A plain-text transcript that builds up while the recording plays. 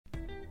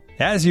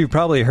As you've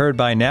probably heard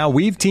by now,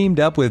 we've teamed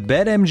up with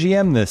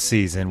BetMGM this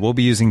season. We'll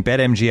be using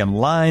BetMGM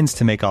lines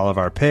to make all of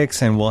our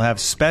picks, and we'll have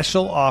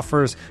special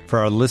offers for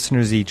our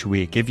listeners each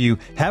week. If you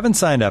haven't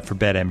signed up for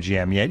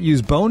BetMGM yet,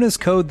 use bonus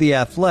code The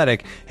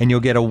Athletic, and you'll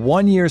get a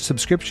 1-year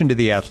subscription to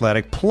The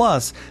Athletic,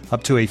 plus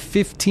up to a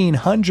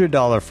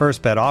 $1,500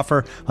 first bet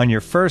offer on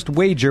your first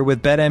wager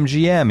with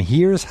BetMGM.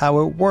 Here's how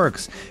it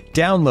works.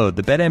 Download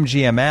the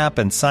BetMGM app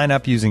and sign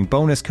up using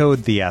bonus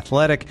code The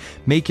Athletic.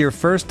 Make your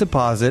first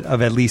deposit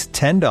of at least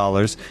 $10.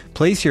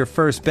 Place your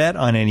first bet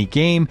on any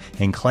game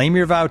and claim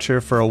your voucher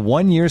for a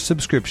 1-year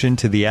subscription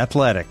to The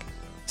Athletic.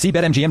 See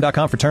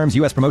BetMGM.com for terms.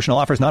 U.S. promotional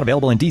offers not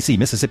available in D.C.,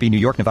 Mississippi, New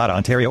York, Nevada,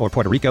 Ontario, or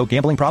Puerto Rico.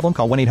 Gambling problem?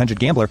 Call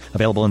 1-800-GAMBLER.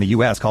 Available in the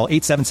U.S. Call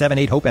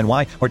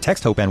 877-8-HOPE-NY or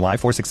text HOPE-NY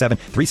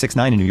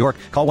 467-369 in New York.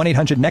 Call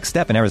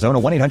 1-800-NEXT-STEP in Arizona.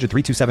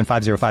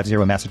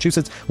 1-800-327-5050 in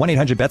Massachusetts.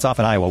 1-800-BETS-OFF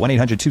in Iowa.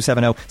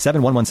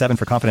 1-800-270-7117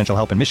 for confidential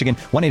help in Michigan.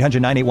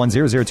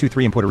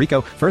 1-800-981-0023 in Puerto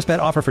Rico. First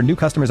bet offer for new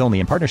customers only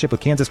in partnership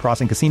with Kansas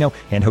Crossing Casino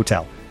and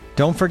Hotel.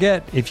 Don't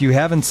forget, if you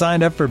haven't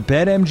signed up for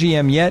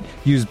BetMGM yet,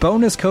 use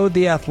bonus code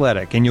The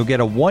Athletic, and you'll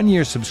get a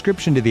 1-year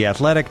subscription to The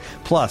Athletic,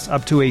 plus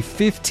up to a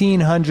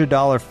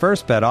 $1,500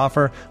 first bet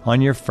offer on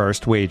your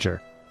first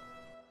wager.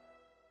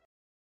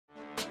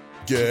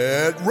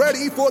 Get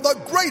ready for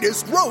the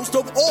greatest roast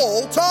of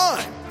all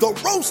time, the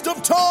Roast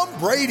of Tom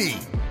Brady,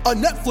 a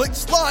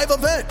Netflix live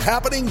event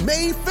happening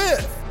May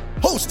 5th.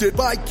 Hosted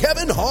by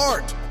Kevin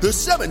Hart, the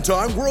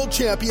 7-time world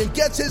champion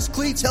gets his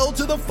cleats held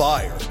to the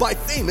fire by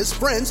famous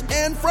friends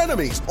and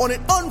frenemies on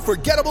an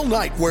unforgettable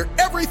night where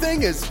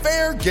everything is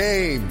fair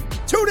game.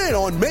 Tune in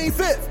on May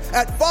 5th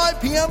at 5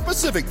 p.m.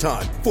 Pacific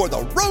time for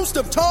the Roast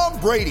of Tom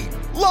Brady,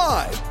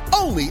 live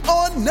only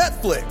on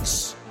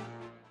Netflix.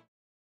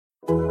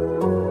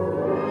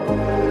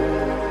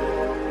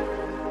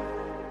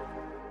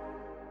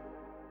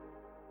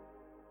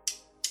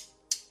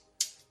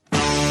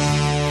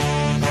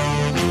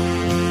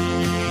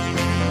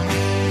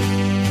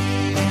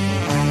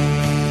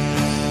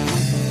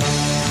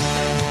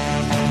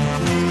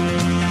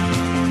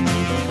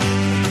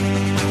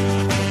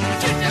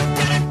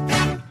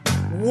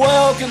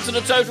 Welcome to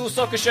the Total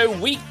Soccer Show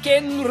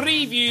Weekend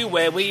Review,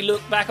 where we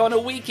look back on a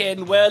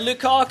weekend where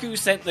Lukaku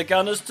sent the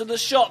Gunners to the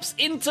shops,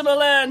 Inter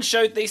Milan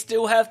showed they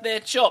still have their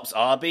chops,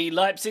 RB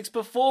Leipzig's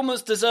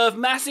performance deserved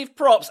massive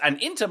props,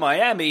 and Inter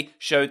Miami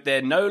showed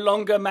they're no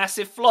longer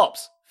massive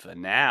flops. For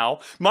now.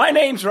 My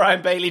name's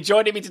Ryan Bailey.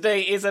 Joining me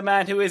today is a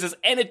man who is as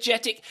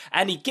energetic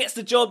and he gets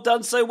the job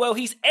done so well.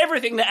 He's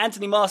everything that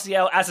Anthony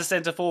Martial as a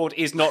centre forward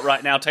is not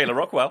right now. Taylor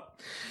Rockwell.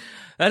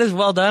 That is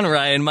well done,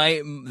 Ryan.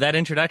 That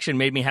introduction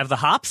made me have the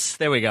hops.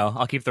 There we go.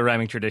 I'll keep the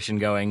rhyming tradition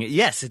going.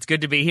 Yes, it's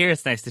good to be here.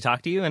 It's nice to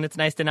talk to you, and it's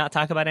nice to not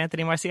talk about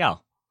Anthony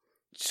Martial.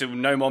 So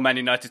no more Man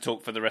United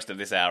talk for the rest of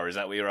this hour. Is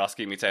that what you're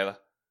asking me, Taylor?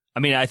 I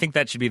mean, I think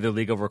that should be the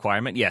legal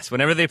requirement. Yes,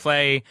 whenever they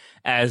play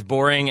as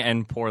boring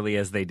and poorly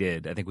as they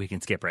did, I think we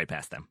can skip right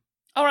past them.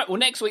 All right, well,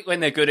 next week when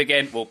they're good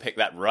again, we'll pick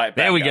that right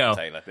back there we up,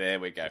 go. Taylor. There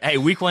we go. Hey,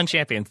 week 1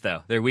 champions,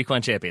 though. They're week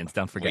 1 champions,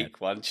 don't forget.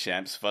 Week 1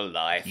 champs for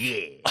life.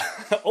 Yeah.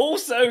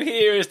 Also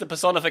here is the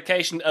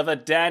personification of a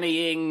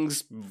Danny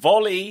Ings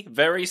volley,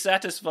 very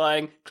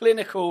satisfying,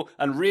 clinical,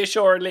 and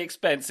reassuringly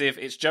expensive.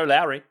 It's Joe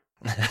Lowry.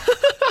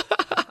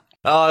 Oh,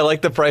 I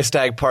like the price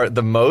tag part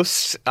the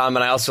most, and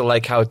I also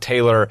like how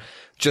Taylor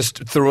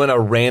just threw in a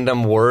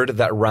random word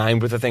that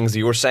rhymed with the things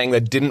you were saying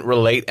that didn't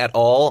relate at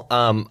all.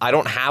 I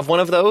don't have one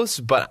of those,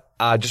 but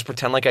just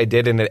pretend like I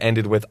did, and it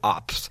ended with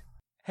ops.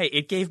 Hey,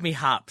 it gave me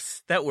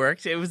hops. That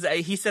worked. It was.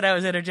 He said I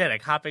was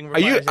energetic. Hopping Are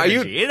you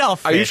energy. It all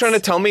fits. Are you trying to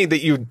tell me that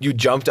you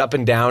jumped up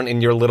and down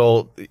in your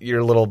little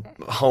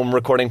home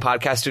recording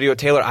podcast studio,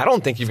 Taylor? I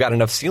don't think you've got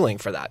enough ceiling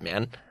for that,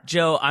 man.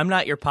 Joe, I'm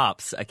not your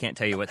pops. I can't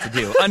tell you what to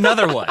do.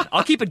 Another one.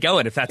 I'll keep it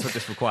going if that's what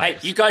this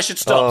requires. Hey, you guys should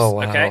stop. Oh,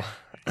 wow. Okay,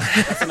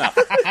 that's enough.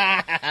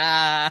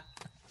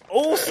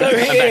 Also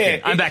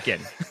here, I'm back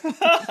in.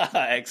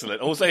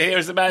 Excellent. Also here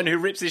is a man who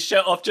rips his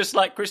shirt off just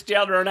like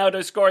Cristiano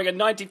Ronaldo scoring a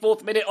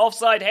 94th minute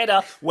offside header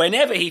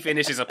whenever he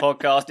finishes a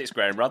podcast. It's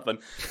Graham Ruthven.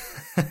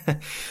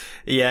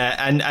 Yeah,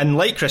 and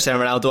like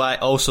Cristiano Ronaldo, I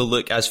also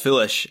look as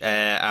foolish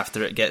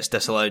after it gets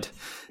disallowed.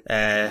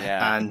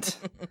 And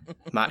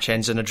match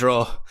ends in a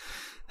draw.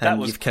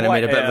 And you've kind of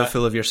made a bit of a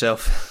fool of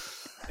yourself.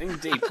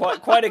 Indeed,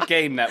 quite a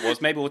game that was.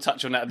 Maybe we'll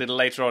touch on that a little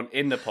later on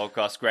in the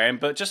podcast, Graham.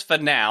 But just for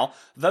now,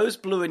 those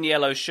blue and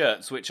yellow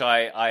shirts, which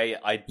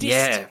I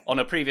dissed on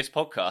a previous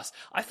podcast,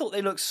 I thought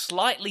they looked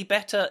slightly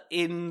better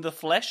in the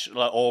flesh,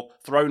 or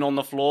thrown on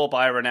the floor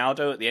by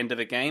Ronaldo at the end of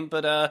the game.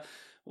 But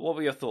what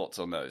were your thoughts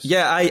on those?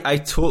 Yeah, I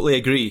totally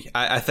agree.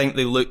 I think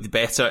they looked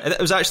better.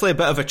 It was actually a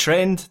bit of a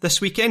trend this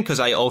weekend,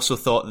 because I also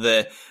thought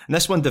and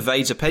this one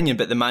divides opinion,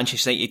 but the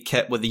Manchester United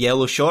kit with the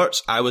yellow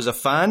shorts, I was a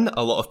fan.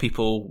 A lot of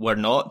people were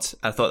not.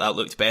 I thought that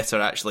looked better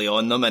actually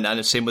on them, and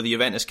the same with the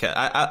Juventus kit.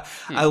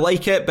 I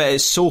like it, but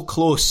it's so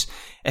close.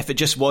 If it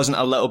just wasn't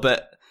a little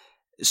bit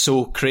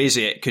so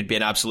crazy, it could be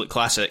an absolute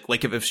classic.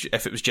 Like if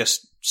it was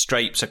just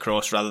stripes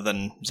across rather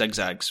than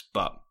zigzags.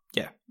 But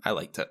yeah, I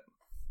liked it.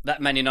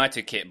 That Man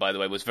United kit, by the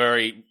way, was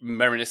very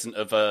reminiscent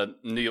of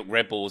New York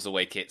Red Bulls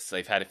away kits.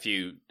 They've had a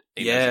few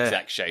in those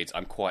exact shades,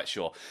 I'm quite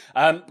sure.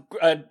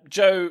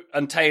 Joe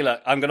and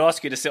Taylor, I'm going to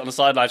ask you to sit on the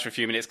sidelines for a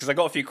few minutes because I've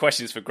got a few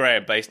questions for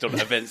Graham based on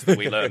events that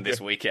we learned this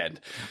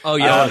weekend. Oh,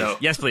 yeah. No.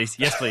 Yes, please.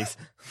 Yes, please.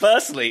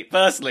 Firstly,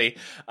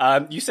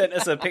 you sent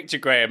us a picture,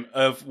 Graham,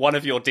 of one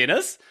of your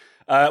dinners.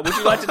 Would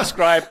you like to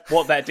describe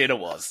what that dinner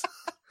was?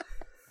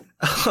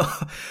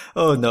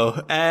 Oh,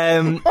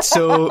 no.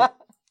 So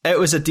it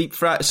was a deep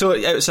fried, so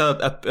it was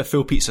a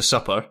full pizza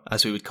supper,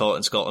 as we would call it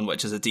in Scotland,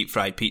 which is a deep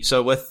fried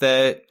pizza with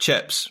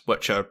chips,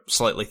 which are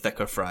slightly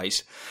thicker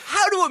fries.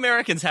 How do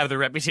Americans have the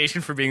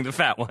reputation for being the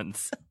fat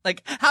ones?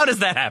 Like, how does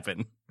that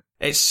happen?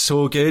 It's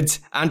so good.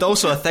 And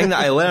also a thing that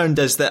I learned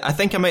is that I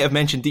think I might have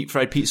mentioned deep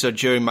fried pizza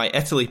during my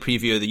Italy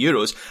preview of the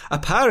Euros.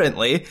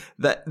 Apparently,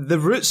 that the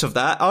roots of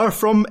that are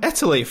from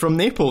Italy, from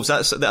Naples.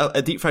 That's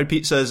a deep fried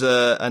pizza is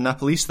a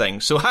Napolese thing.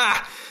 So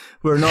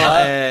we're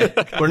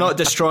not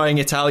destroying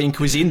Italian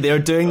cuisine. They're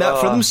doing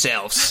that for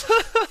themselves.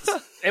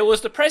 It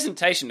was the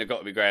presentation that got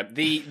to me, Graham.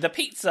 The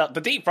pizza,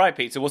 the deep fried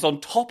pizza, was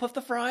on top of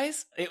the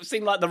fries. It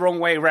seemed like the wrong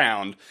way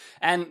round.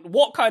 And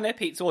what kind of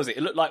pizza was it?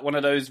 It looked like one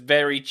of those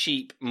very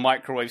cheap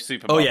microwave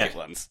supermarket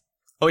ones.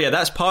 Oh yeah,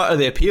 that's part of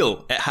the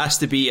appeal. It has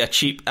to be a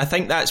cheap. I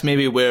think that's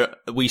maybe where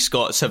we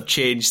Scots have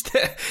changed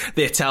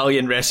the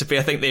Italian recipe.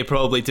 I think they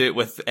probably do it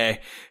with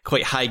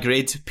quite high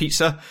grade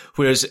pizza,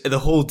 whereas the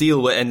whole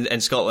deal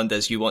in Scotland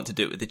is you want to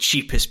do it with the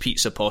cheapest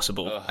pizza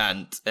possible,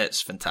 and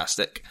it's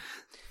fantastic.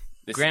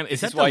 Graham,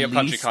 this is why your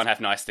country can't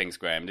have nice things,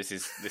 Graham. This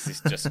is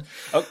just.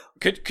 Oh,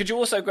 could you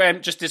also,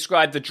 Graham, just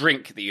describe the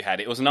drink that you had?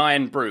 It was an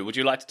iron brew. Would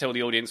you like to tell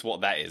the audience what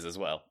that is as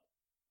well?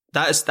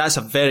 That's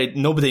a very,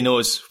 nobody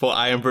knows what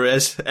iron brew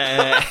is.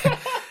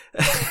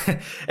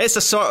 It's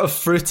a sort of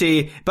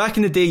fruity, back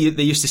in the day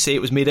they used to say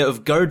it was made out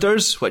of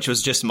girders, which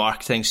was just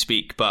marketing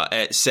speak, but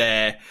it's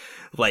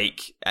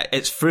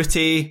it's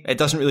fruity. It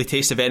doesn't really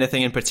taste of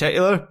anything in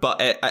particular,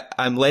 but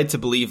I'm led to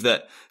believe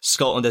that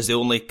Scotland is the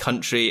only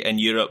country in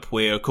Europe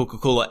where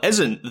Coca-Cola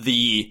isn't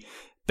the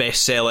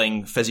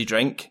best-selling fizzy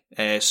drink,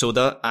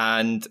 soda,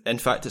 and in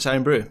fact it's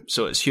iron brew.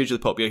 So it's hugely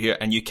popular here,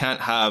 and you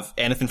can't have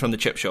anything from the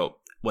chip shop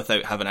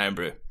without having iron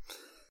brew.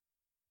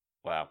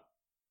 Wow.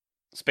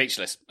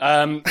 Speechless.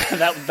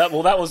 That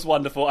was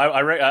wonderful.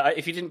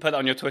 If you didn't put that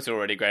on your Twitter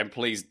already, Graham,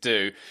 please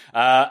do.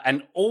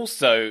 And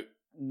also,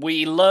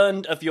 we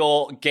learned of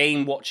your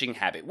game watching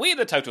habit. We at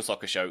the Total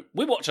Soccer Show,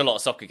 we watch a lot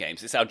of soccer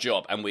games. It's our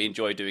job, and we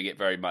enjoy doing it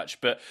very much.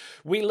 But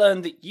we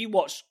learned that you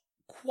watch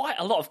quite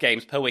a lot of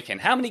games per weekend.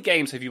 How many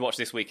games have you watched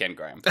this weekend,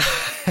 Graham?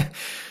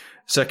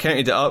 So I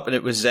counted it up, and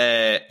it was.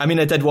 I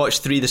did watch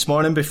 3 this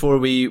morning before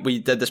we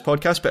did this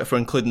podcast, but if we're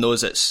including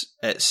those,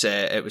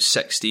 it was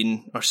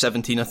 16 or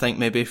 17, I think,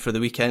 maybe for the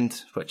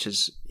weekend, which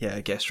is,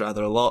 I guess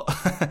rather a lot.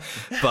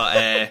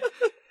 But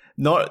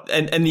not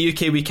in the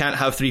UK, we can't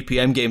have 3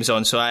 p.m. games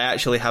on, so I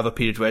actually have a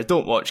period where I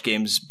don't watch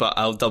games, but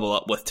I'll double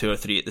up with 2 or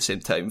 3 at the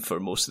same time for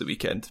most of the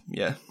weekend.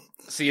 Yeah.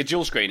 So you're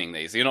dual screening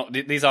these.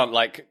 These aren't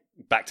like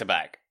back to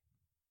back.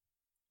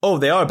 Oh,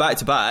 they are back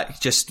to back,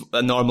 just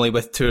normally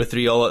with 2 or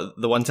 3 all at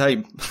the one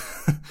time.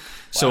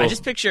 So I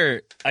just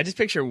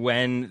picture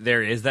when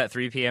there is that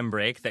 3 p.m.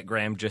 break that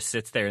Graham just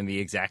sits there in the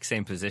exact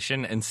same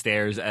position and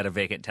stares at a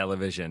vacant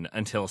television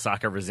until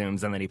soccer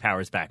resumes, and then he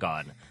powers back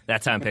on.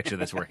 That's how I picture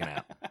this working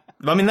out.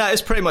 I mean, that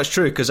is pretty much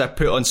true, because I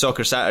put on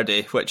Soccer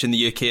Saturday, which in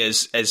the UK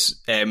is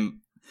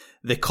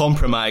the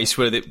compromise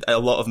where a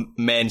lot of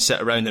men sit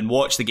around and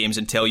watch the games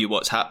and tell you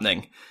what's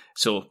happening.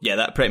 So,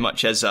 that pretty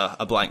much is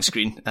a blank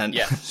screen. And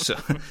so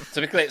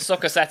to be clear,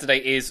 Soccer Saturday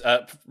is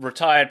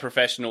retired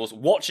professionals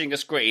watching a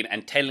screen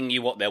and telling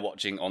you what they're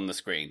watching on the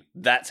screen.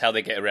 That's how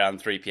they get around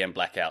 3 p.m.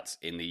 blackouts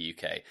in the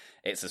UK.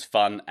 It's as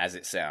fun as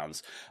it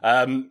sounds.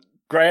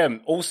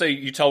 Graham, also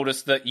you told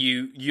us that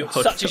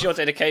such is your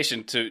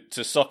dedication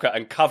to soccer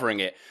and covering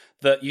it,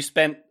 that you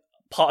spent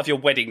part of your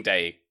wedding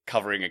day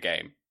covering a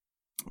game.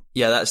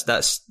 Yeah, that's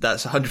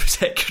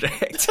 100%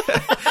 correct.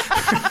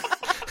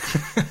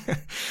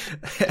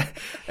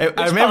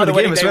 I remember the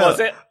game as well.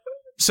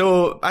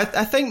 So I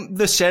think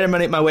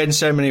my wedding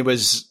ceremony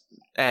was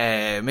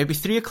maybe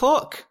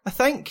 3:00, I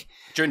think.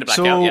 During the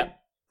blackout,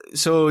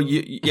 So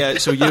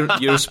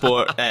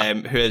Eurosport,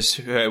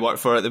 who I work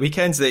for at the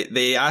weekends,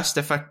 they asked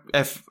if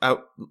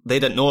they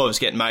didn't know I was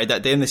getting married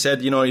that day, and they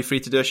said, are you free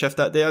to do a shift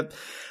that day?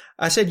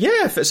 I said,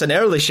 yeah, if it's an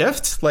early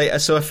shift.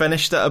 So I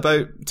finished at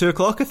about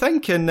 2:00, I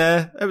think, and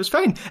it was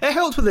fine. It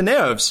helped with the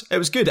nerves. It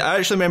was good. I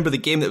actually remember the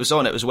game that was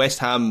on. It was West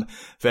Ham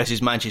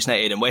versus Manchester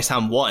United, and West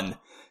Ham won.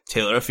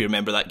 Taylor, if you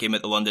remember that game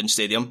at the London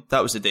Stadium,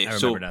 that was the day. I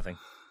remember nothing.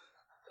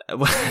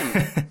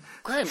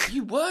 Graham,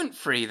 you weren't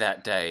free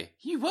that day.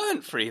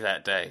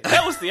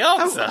 That was the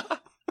answer.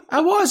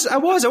 I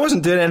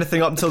wasn't doing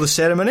anything up until the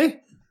ceremony.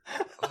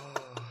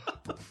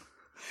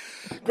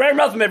 Graham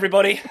Ruthven,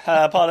 everybody,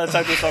 part of the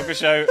Total Soccer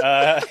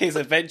Show. His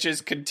adventures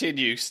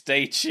continue.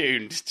 Stay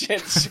tuned.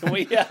 Gents,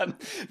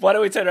 why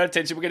don't we turn our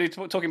attention? We're going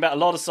to be talking about a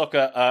lot of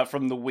soccer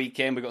from the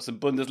weekend. We've got some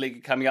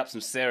Bundesliga coming up, some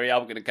Serie A.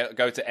 We're going to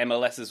go to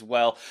MLS as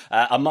well,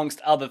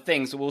 amongst other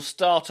things. So we'll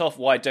start off,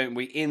 why don't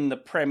we, in the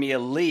Premier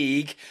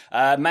League.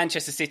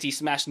 Manchester City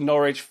smashed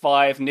Norwich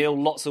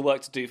 5-0. Lots of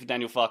work to do for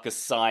Daniel Farke's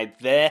side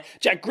there.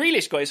 Jack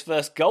Grealish got his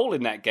first goal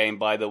in that game,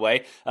 by the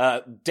way.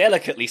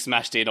 Delicately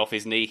smashed in off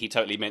his knee. He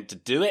totally meant to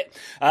do it.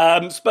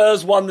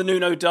 Spurs won the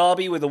Nuno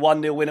Derby with a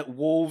 1-0 win at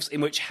Wolves, in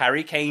which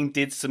Harry Kane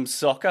did some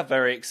soccer.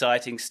 Very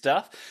exciting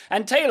stuff.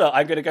 And Taylor,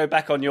 I'm going to go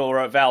back on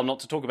your vow not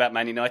to talk about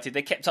Man United.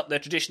 They kept up their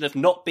tradition of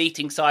not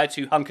beating sides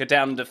who hunker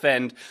down and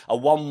defend. A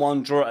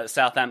 1-1 draw at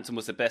Southampton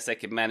was the best they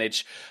could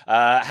manage.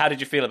 How did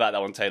you feel about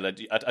that one, Taylor?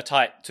 A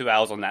tight 2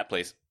 hours on that,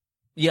 please.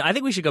 Yeah, I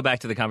think we should go back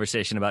to the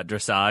conversation about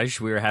dressage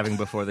we were having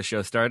before the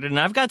show started, and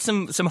I've got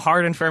some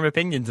hard and firm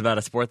opinions about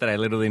a sport that I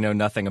literally know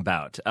nothing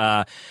about.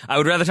 I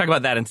would rather talk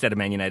about that instead of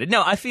Man United.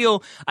 No, I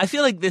feel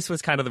like this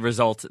was kind of the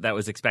result that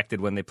was expected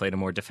when they played a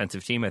more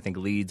defensive team. I think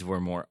Leeds were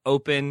more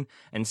open,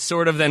 and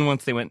sort of then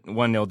once they went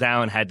 1-0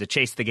 down, had to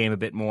chase the game a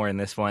bit more in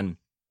this one.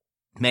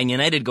 Man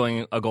United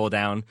going a goal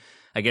down,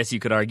 I guess you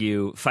could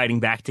argue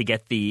fighting back to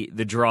get the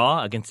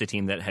draw against a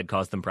team that had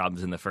caused them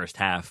problems in the first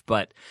half.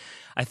 But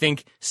I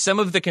think some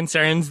of the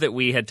concerns that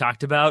we had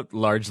talked about,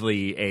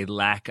 largely a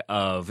lack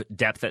of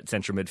depth at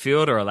central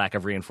midfield or a lack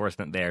of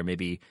reinforcement there,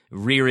 maybe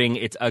rearing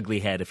its ugly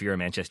head if you're a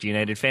Manchester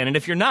United fan, and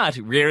if you're not,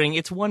 rearing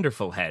its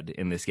wonderful head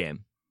in this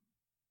game.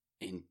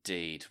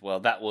 Indeed.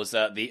 Well, that was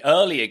the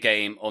earlier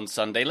game on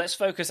Sunday. Let's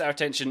focus our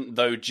attention,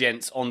 though,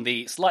 gents, on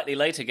the slightly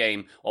later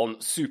game on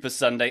Super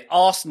Sunday.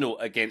 Arsenal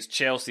against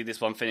Chelsea,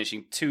 this one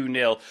finishing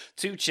 2-0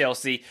 to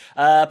Chelsea.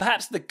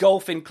 Perhaps the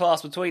gulf in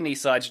class between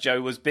these sides, Joe,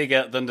 was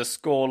bigger than the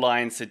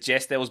scoreline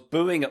suggests. There was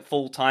booing at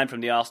full time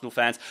from the Arsenal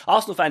fans.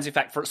 Arsenal fans, in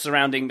fact,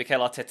 surrounding Mikel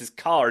Arteta's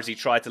car as he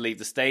tried to leave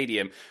the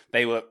stadium.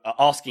 They were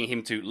asking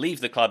him to leave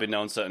the club in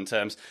no uncertain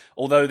terms.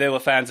 Although there were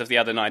fans of the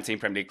other 19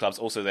 Premier League clubs,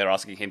 also they're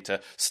asking him to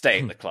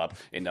stay at the club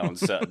in no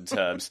uncertain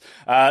terms.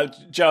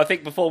 Joe, I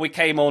think before we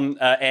came on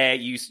air,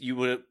 you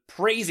were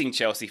praising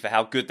Chelsea for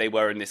how good they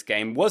were in this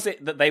game. Was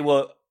it that they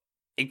were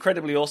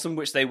incredibly awesome,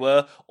 which they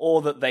were,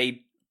 or that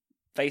they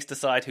faced a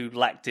side who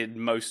lacked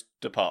in most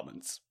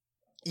departments?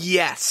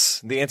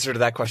 Yes. The answer to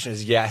that question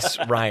is yes,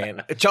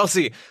 Ryan.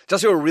 Chelsea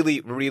were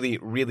really, really,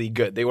 really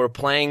good. They were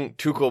playing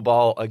Tuchel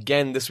ball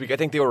again this week. I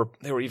think they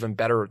were even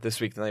better this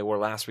week than they were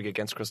last week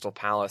against Crystal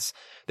Palace.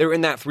 They were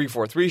in that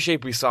 3-4-3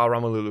 shape. We saw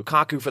Romelu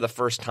Lukaku for the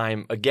first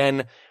time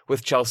again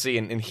with Chelsea,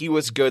 and he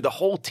was good. The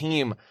whole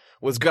team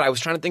was good. I was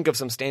trying to think of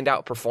some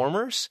standout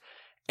performers,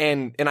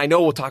 and I know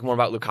we'll talk more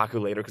about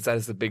Lukaku later because that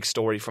is the big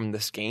story from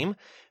this game,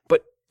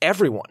 but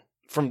everyone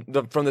from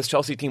this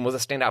Chelsea team was a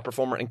standout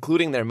performer,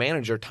 including their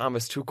manager,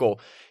 Thomas Tuchel.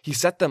 He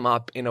set them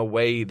up in a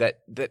way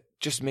that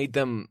just made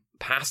them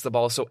pass the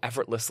ball so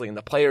effortlessly, and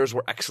the players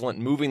were excellent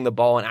moving the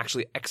ball and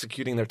actually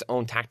executing their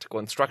own tactical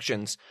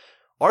instructions.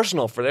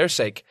 Arsenal, for their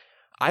sake,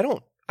 I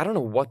don't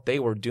know what they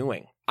were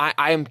doing.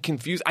 I am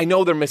confused. I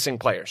know they're missing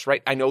players,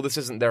 right? I know this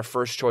isn't their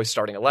first choice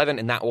starting 11,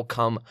 and that will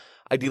come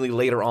ideally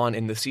later on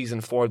in the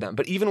season for them.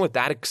 But even with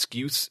that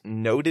excuse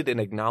noted and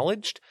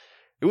acknowledged,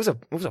 it was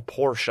a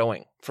poor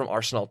showing from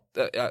Arsenal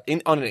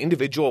on an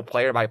individual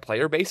player by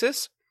player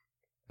basis.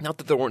 Not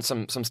that there weren't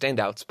some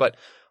standouts, but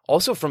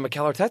also from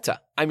Mikel Arteta.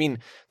 I mean,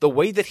 the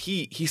way that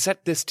he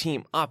set this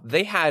team up,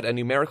 they had a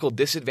numerical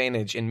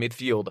disadvantage in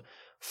midfield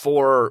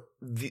for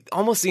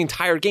almost the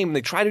entire game. And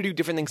they tried to do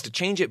different things to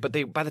change it, but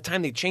by the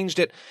time they changed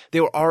it, they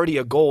were already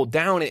a goal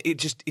down.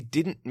 It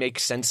didn't make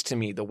sense to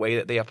me the way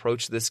that they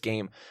approached this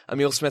game.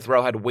 Emile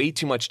Smith-Rowe had way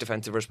too much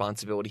defensive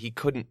responsibility. He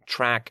couldn't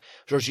track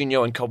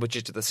Jorginho and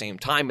Kovacic at the same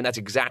time, and that's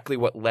exactly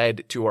what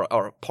led to,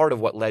 or part of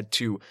what led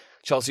to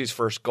Chelsea's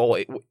first goal.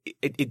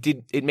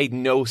 It made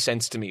no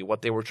sense to me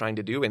what they were trying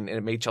to do, and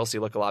it made Chelsea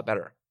look a lot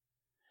better.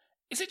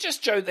 Is it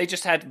just, Joe, they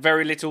just had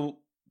very little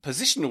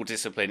positional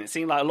discipline? It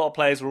seemed like a lot of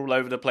players were all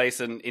over the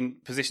place and in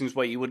positions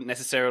where you wouldn't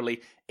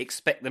necessarily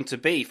expect them to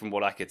be, from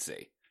what I could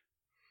see.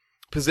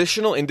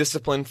 Positional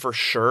indiscipline for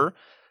sure.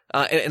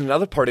 And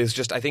another part is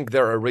just, I think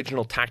their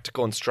original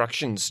tactical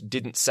instructions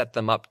didn't set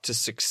them up to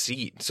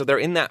succeed. So they're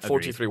in that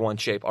 4-2-3-1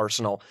 shape,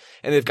 Arsenal,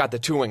 and they've got the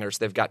two wingers.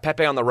 They've got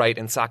Pepe on the right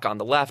and Saka on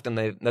the left, and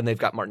then they've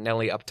got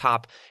Martinelli up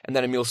top, and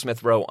then Emile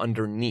Smith-Rowe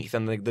underneath,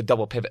 and the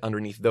double pivot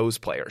underneath those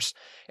players.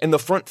 In the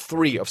front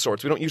three of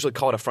sorts, we don't usually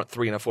call it a front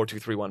three in a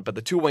 4-2-3-1, but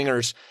the two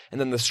wingers and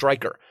then the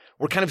striker,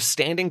 we're kind of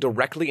standing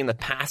directly in the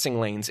passing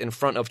lanes in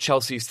front of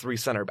Chelsea's three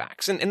center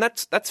backs. And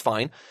that's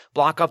fine.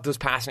 Block up those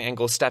passing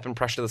angles, step and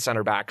pressure the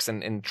center backs,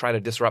 and try to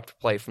disrupt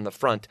play from the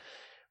front.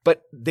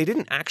 but they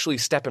didn't actually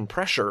step in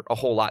pressure a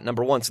whole lot,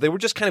 number one. So they were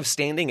just kind of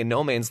standing in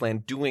no man's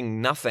land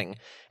doing nothing.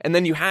 And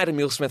then you had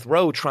Emile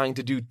Smith-Rowe trying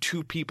to do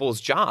two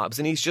people's jobs,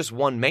 and he's just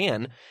one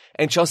man.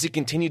 And Chelsea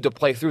continued to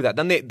play through that.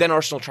 Then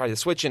Arsenal tried to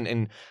switch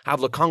and have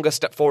Lokonga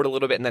step forward a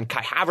little bit, and then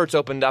Kai Havertz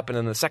opened up, and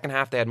in the second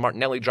half they had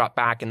Martinelli drop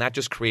back, and that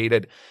just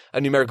created a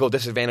numerical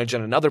disadvantage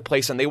in another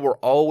place, and they were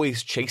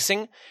always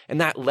chasing,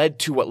 and that led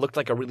to what looked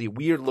like a really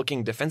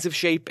weird-looking defensive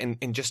shape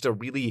and just a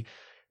really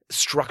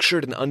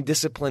structured and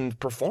undisciplined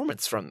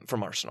performance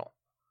from Arsenal.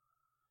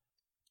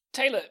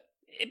 Taylor,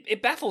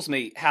 it baffles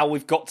me how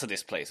we've got to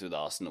this place with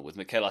Arsenal, with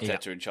Mikel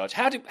Arteta in charge.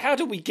 How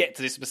do we get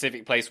to this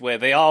specific place where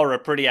they are a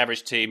pretty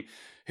average team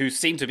who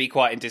seem to be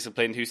quite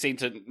indisciplined, who seem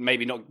to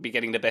maybe not be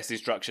getting the best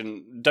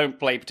instruction, don't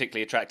play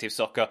particularly attractive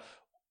soccer?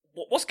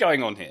 What's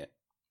going on here?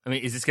 I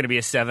mean, is this going to be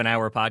a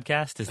 7-hour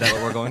podcast? Is that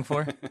what we're going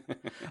for?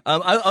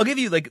 I'll give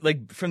you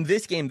like from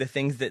this game the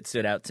things that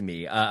stood out to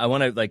me. I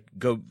want to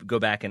go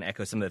back and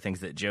echo some of the things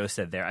that Joe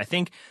said there. I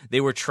think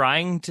they were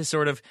trying to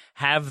sort of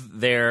have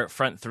their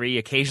front three,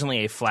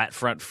 occasionally a flat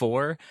front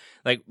four,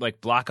 like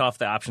block off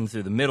the options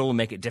through the middle,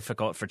 make it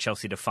difficult for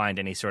Chelsea to find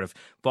any sort of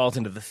balls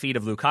into the feet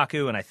of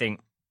Lukaku. And I think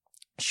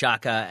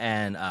Xhaka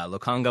and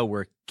Lokonga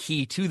were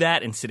key to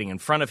that and sitting in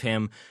front of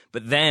him.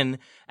 But then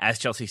as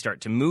Chelsea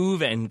start to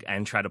move and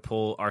try to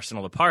pull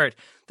Arsenal apart,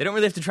 they don't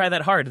really have to try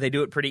that hard. They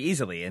do it pretty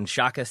easily. And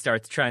Xhaka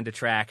starts trying to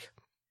track,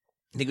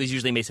 I think it was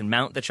usually Mason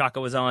Mount that Xhaka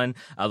was on.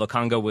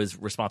 Lokonga was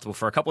responsible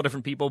for a couple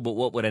different people, but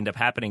what would end up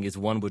happening is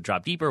one would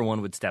drop deeper,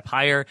 one would step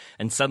higher,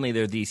 and suddenly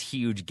there are these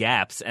huge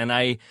gaps. And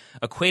I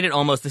equate it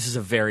almost, this is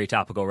a very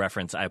topical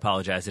reference, I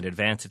apologize in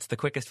advance, it's the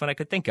quickest one I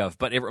could think of,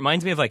 but it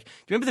reminds me of do you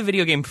remember the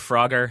video game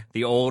Frogger?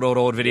 The old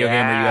video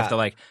game where you have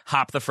to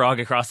hop the frog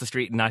across the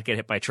street and not get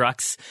hit by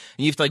trucks?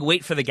 And you have to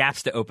wait for the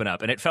gaps to open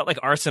up. And it felt like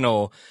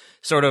Arsenal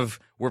sort of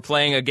were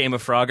playing a game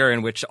of Frogger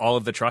in which all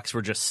of the trucks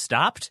were just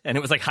stopped. And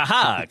it was like,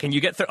 haha, can you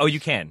get through? Oh,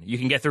 you can. You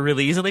can get through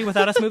really easily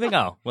without us moving?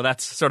 Oh, well,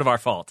 that's sort of our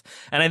fault.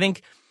 And I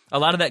think a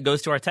lot of that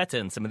goes to Arteta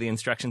and some of the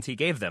instructions he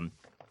gave them.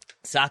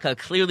 Saka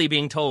clearly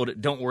being told,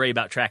 don't worry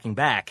about tracking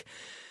back.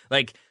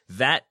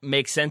 That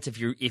makes sense if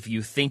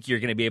you think you're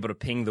going to be able to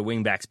ping the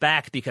wingbacks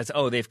back because,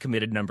 they've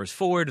committed numbers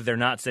forward. They're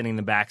not sending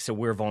them back, so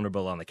we're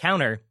vulnerable on the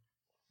counter.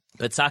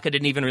 But Saka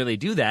didn't even really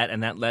do that,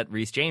 and that let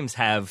Reece James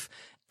have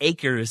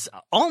acres,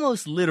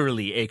 almost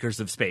literally acres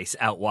of space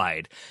out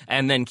wide.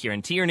 And then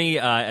Kieran Tierney,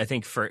 I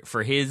think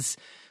for his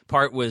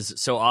part was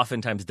so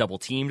oftentimes double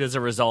teamed as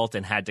a result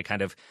and had to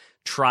kind of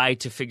try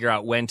to figure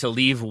out when to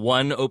leave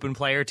one open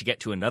player to get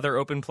to another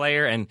open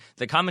player. And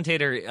the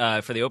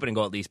commentator for the opening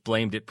goal at least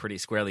blamed it pretty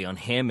squarely on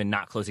him and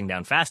not closing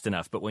down fast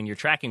enough. But when you're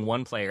tracking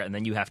one player and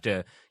then you have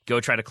to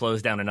go try to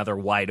close down another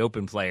wide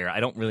open player,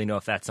 I don't really know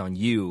if that's on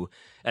you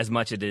as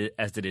much as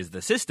it is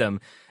the system.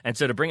 And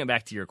so to bring it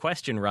back to your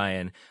question,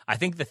 Ryan, I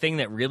think the thing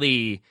that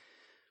really,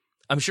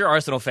 I'm sure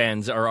Arsenal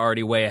fans are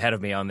already way ahead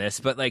of me on this,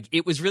 but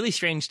it was really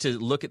strange to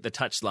look at the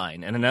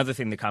touchline. And another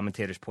thing the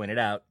commentators pointed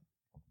out,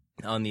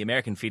 on the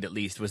American feed at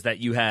least, was that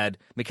you had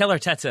Mikel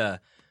Arteta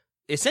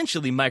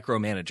essentially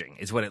micromanaging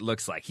is what it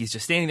looks like. He's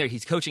just standing there.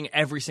 He's coaching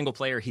every single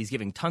player. He's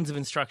giving tons of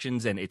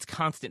instructions, and it's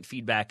constant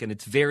feedback, and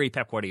it's very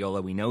Pep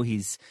Guardiola. We know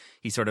he's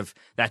sort of,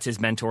 that's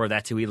his mentor.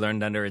 That's who he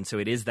learned under, and so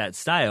it is that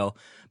style.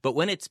 But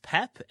when it's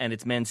Pep and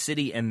it's Man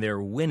City and they're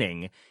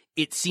winning,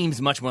 it seems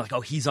much more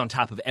like, he's on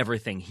top of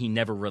everything. He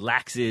never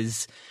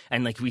relaxes.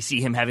 And we see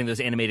him having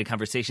those animated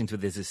conversations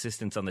with his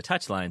assistants on the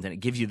touchlines. And it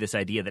gives you this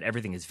idea that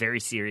everything is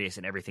very serious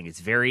and everything is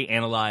very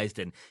analyzed.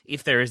 And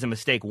if there is a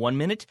mistake 1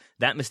 minute,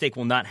 that mistake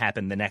will not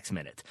happen the next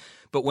minute.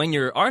 But when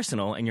you're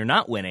Arsenal and you're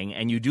not winning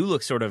and you do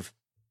look sort of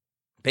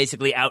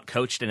basically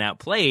outcoached and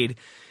outplayed,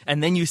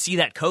 and then you see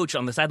that coach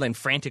on the sideline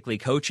frantically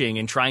coaching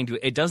and trying to,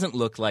 it doesn't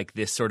look like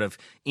this sort of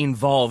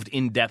involved,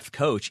 in-depth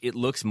coach. It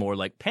looks more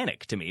like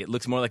panic to me. It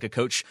looks more like a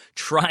coach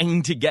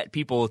trying to get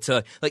people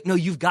to, no,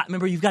 you've got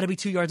to be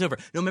 2 yards over.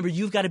 No, remember,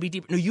 you've got to be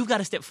deeper. No, you've got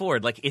to step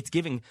forward. It's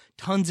giving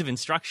tons of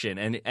instruction,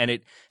 and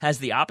it has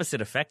the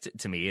opposite effect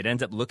to me. It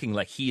ends up looking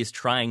like he is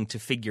trying to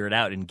figure it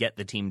out and get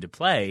the team to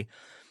play,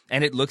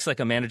 and it looks like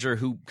a manager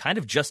who kind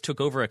of just took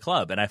over a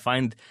club, and I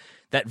find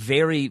that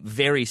very,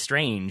 very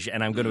strange,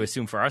 and I'm going to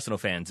assume for Arsenal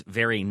fans,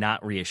 very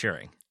not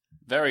reassuring.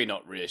 Very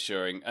not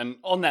reassuring. And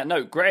on that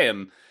note,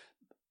 Graham,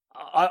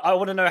 I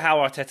want to know how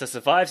Arteta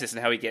survives this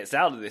and how he gets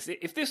out of this.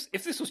 If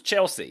this was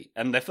Chelsea,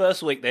 and their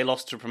first week they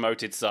lost to a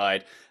promoted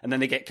side, and then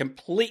they get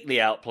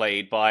completely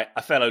outplayed by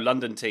a fellow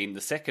London team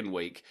the second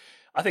week,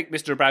 I think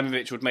Mr.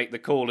 Abramovich would make the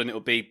call, and it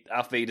would be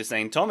Auf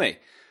Wiedersehen, Tommy.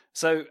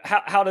 So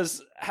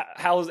is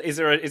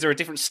there a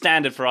different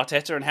standard for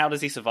Arteta, and how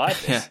does he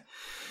survive this?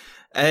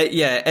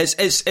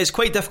 It's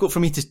quite difficult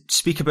for me to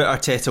speak about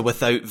Arteta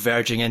without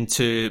verging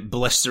into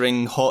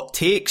blistering hot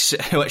takes,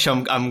 which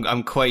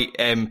I'm quite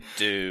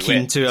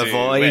keen to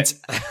avoid.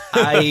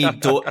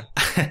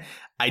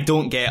 I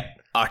don't get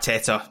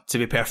Arteta, to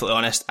be perfectly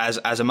honest,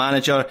 as a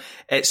manager.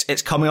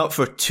 It's coming up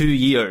for 2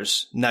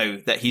 years now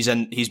that he's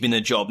been in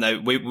the job. Now,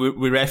 we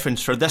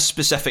referenced for this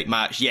specific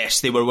match,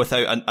 yes, they were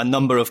without a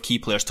number of key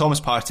players. Thomas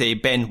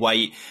Partey, Ben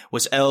White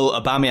was ill,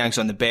 Aubameyang's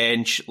on the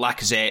bench,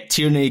 Lacazette,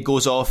 Tierney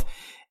goes off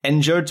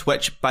injured,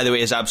 which, by the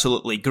way, is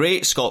absolutely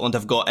great. Scotland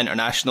have got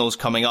internationals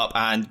coming up,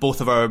 and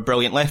both of our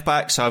brilliant left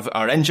backs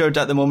are injured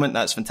at the moment.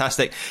 That's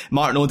fantastic.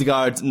 Martin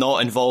Odegaard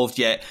not involved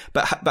yet,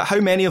 but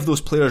how many of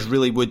those players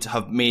really would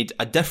have made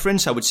a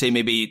difference? I would say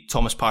maybe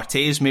Thomas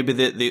Partey's maybe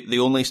the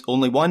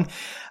only one.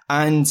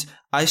 And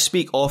I've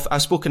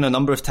spoken a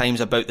number of times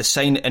about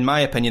in my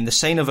opinion, the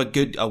sign of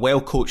a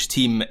well-coached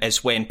team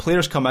is when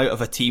players come out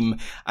of a team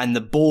and the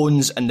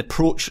bones and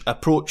the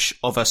approach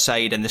of a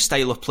side and the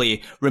style of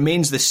play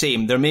remains the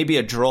same. There may be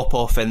a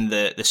drop-off in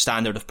the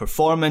standard of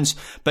performance,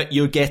 but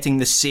you're getting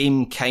the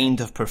same kind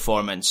of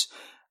performance.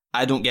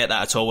 I don't get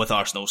that at all with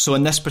Arsenal. So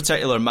in this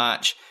particular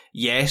match,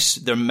 yes,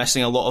 they're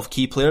missing a lot of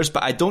key players,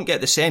 but I don't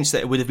get the sense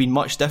that it would have been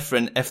much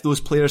different if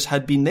those players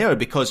had been there,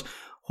 because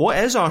what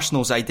is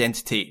Arsenal's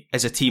identity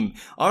as a team?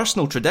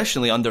 Arsenal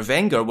traditionally under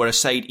Wenger were a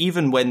side,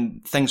 even when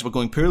things were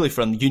going poorly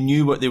for them, you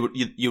knew what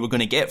you were going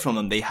to get from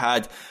them. They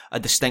had a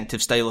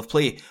distinctive style of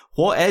play.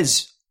 What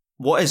is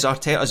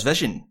Arteta's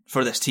vision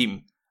for this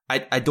team?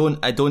 I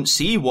don't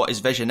see what his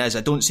vision is.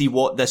 I don't see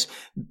what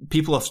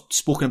people have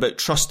spoken about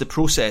trust the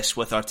process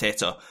with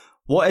Arteta.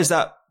 What is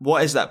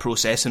that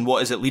process, and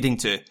what is it leading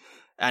to?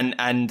 And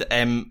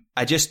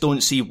I just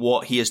don't see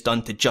what he has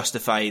done to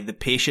justify the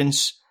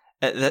patience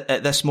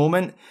at this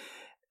moment.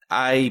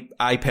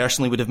 I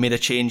personally would have made a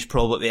change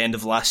probably at the end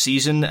of last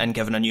season and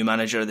given a new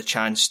manager the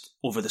chance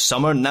over the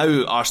summer.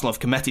 Now Arsenal have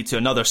committed to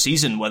another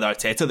season with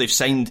Arteta. They've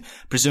signed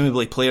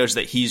presumably players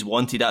that he's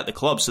wanted at the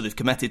club, so they've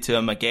committed to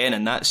him again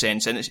in that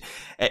sense. And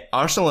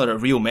Arsenal are a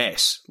real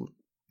mess.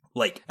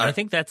 I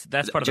think that's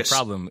part of the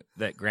problem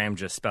that Graham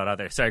just spelled out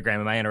there. Sorry,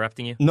 Graham, am I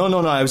interrupting you? No.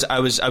 I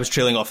was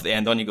trailing off at the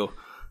end. On you go.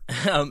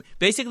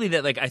 Basically,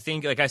 that I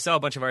think I saw a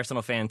bunch of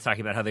Arsenal fans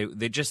talking about how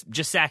they just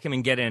sack him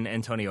and get in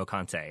Antonio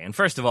Conte. And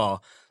first of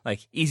all,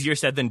 easier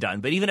said than done.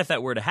 But even if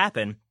that were to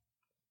happen,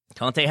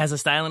 Conte has a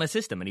style and a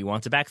system, and he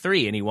wants a back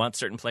three, and he wants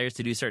certain players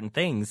to do certain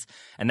things,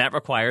 and that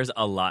requires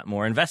a lot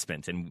more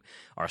investment. And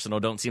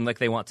Arsenal don't seem like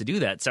they want to do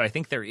that. So I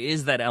think there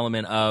is that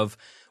element of,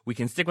 we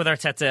can stick with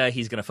Arteta.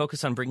 He's going to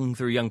focus on bringing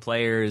through young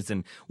players,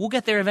 and we'll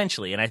get there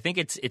eventually. And I think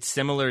it's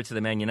similar to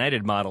the Man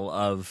United model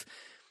of,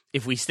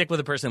 if we stick with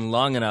a person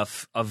long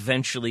enough,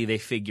 eventually they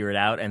figure it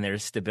out and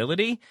there's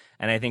stability.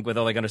 And I think with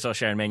Ole Gunnar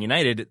Solskjaer and Man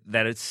United,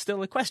 that it's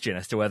still a question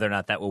as to whether or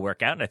not that will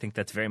work out. And I think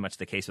that's very much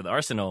the case with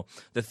Arsenal.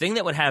 The thing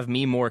that would have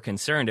me more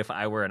concerned if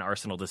I were an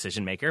Arsenal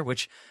decision maker,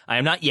 which I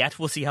am not yet,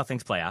 we'll see how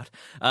things play out.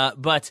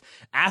 But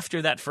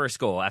after that first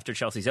goal, after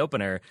Chelsea's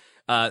opener,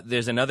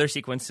 there's another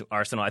sequence,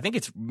 Arsenal, I think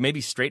it's maybe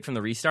straight from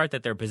the restart,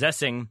 that they're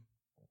possessing.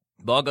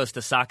 Ball goes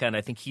to Saka, and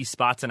I think he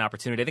spots an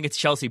opportunity. I think it's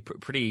Chelsea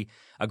pretty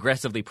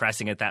aggressively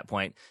pressing at that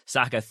point.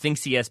 Saka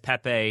thinks he has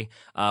Pepe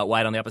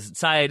wide on the opposite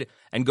side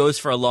and goes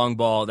for a long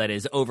ball that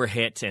is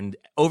overhit and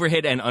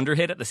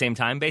underhit at the same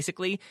time,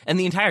 basically. And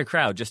the entire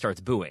crowd just starts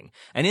booing.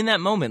 And in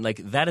that moment,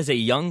 that is a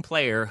young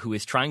player who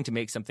is trying to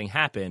make something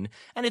happen.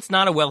 And it's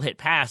not a well-hit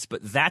pass,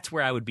 but that's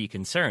where I would be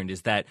concerned,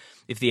 is that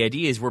if the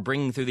idea is we're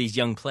bringing through these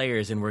young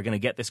players and we're going to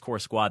get this core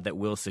squad that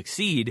will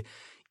succeed,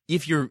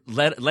 if you're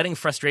letting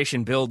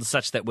frustration build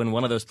such that when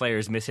one of those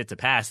players mishits a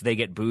pass, they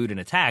get booed and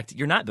attacked,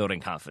 you're not building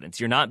confidence.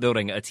 You're not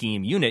building a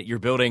team unit. You're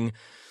building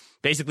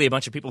basically a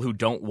bunch of people who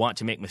don't want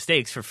to make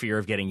mistakes for fear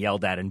of getting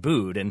yelled at and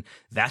booed. And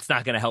that's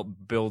not going to help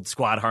build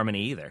squad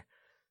harmony either.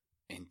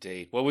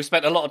 Indeed. Well, we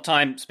spent a lot of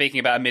time speaking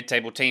about a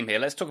mid-table team here.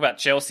 Let's talk about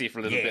Chelsea for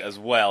a little bit as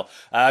well.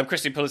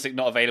 Christian Pulisic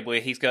not available.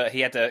 He's got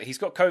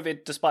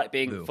COVID despite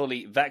being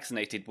fully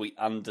vaccinated. We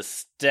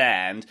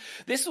understand.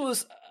 This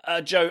was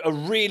Joe, a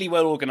really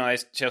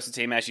well-organised Chelsea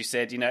team, as you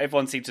said.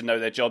 Everyone seemed to know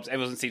their jobs.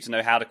 Everyone seemed to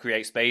know how to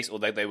create space,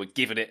 although they were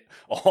given it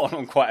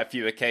on quite a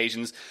few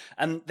occasions.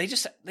 And they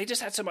just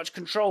had so much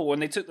control. When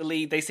they took the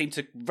lead, they seemed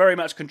to very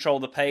much control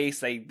the pace.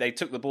 They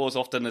took the ball as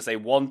often as they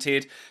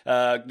wanted.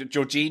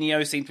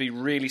 Jorginho seemed to be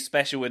really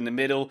special in the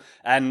middle.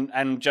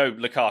 And Joe,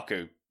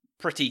 Lukaku,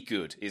 pretty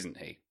good, isn't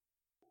he?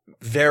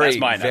 Very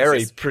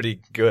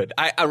pretty good.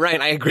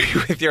 Ryan, I agree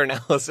with your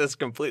analysis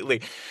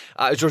completely.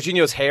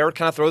 Jorginho's hair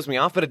kind of throws me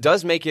off, but it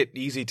does make it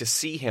easy to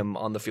see him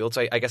on the field.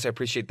 So I guess I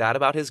appreciate that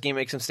about his game,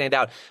 makes him stand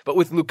out. But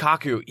with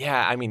Lukaku,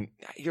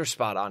 you're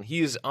spot on.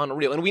 He's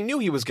unreal. And we knew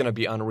he was going to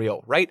be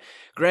unreal, right?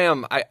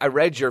 Graham, I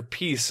read your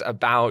piece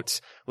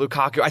about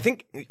Lukaku. I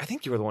think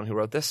you were the one who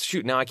wrote this.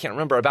 Shoot, now I can't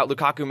remember, about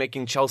Lukaku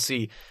making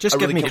Chelsea just a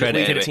give really me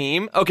credit complete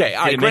team. Okay,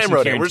 all right, Graham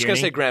wrote it. We're just going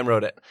to say Graham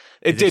wrote it.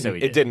 It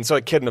didn't, so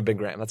it couldn't have been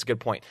Graham. That's a good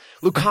point.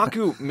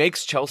 Lukaku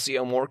makes Chelsea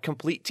a more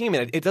complete team,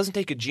 and it doesn't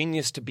take a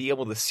genius to be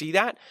able to see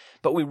that,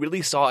 but we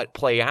really saw it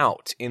play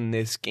out in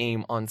this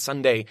game on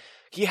Sunday.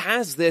 He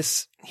has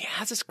this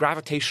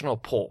gravitational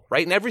pull,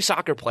 right? And every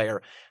soccer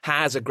player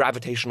has a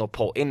gravitational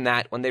pull in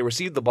that when they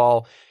receive the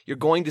ball, you're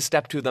going to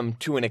step to them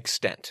to an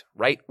extent,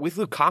 right? With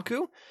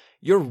Lukaku,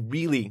 you're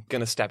really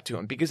going to step to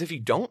him, because if you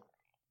don't,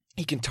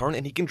 he can turn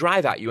and he can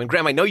drive at you. And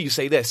Graham, I know you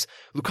say this,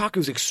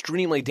 Lukaku's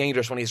extremely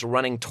dangerous when he's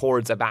running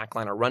towards a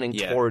backline or running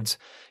towards,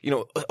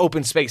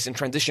 open space in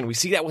transition. We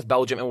see that with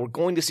Belgium, and we're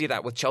going to see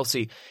that with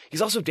Chelsea.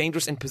 He's also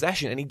dangerous in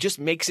possession, and he just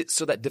makes it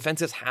so that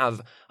defenses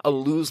have a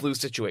lose-lose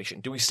situation.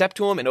 Do we step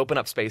to him and open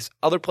up space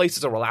other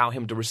places, or allow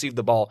him to receive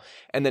the ball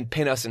and then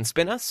pin us and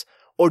spin us?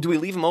 Or do we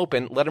leave him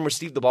open, let him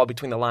receive the ball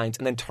between the lines,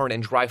 and then turn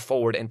and drive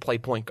forward and play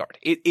point guard?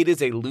 It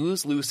is a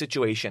lose-lose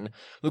situation.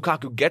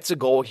 Lukaku gets a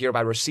goal here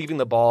by receiving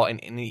the ball,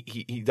 and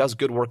he does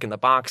good work in the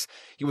box.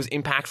 He was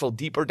impactful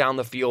deeper down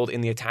the field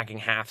in the attacking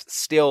half,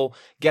 still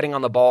getting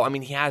on the ball. I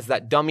mean, he has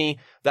that dummy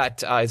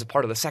that is a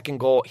part of the second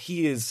goal.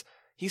 He's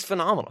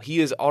phenomenal.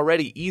 He is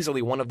already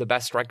easily one of the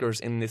best strikers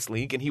in this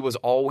league, and he was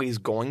always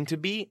going to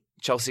be.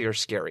 Chelsea are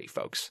scary,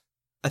 folks.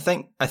 I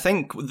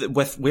think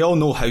we all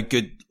know how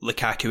good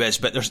Lukaku is,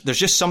 but there's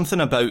just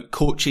something about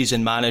coaches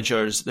and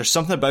managers. There's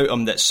something about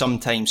him that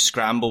sometimes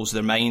scrambles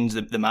their minds,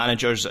 the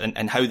managers,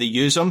 and how they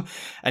use him.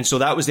 And so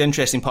that was the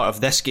interesting part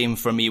of this game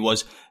for me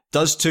was,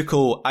 does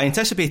Tuchel, I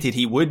anticipated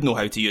he would know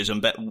how to use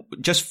him, but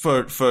just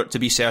for to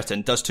be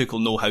certain, does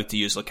Tuchel know how to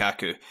use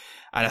Lukaku?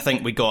 And I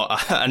think we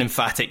got an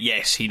emphatic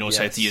yes, he knows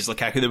how to use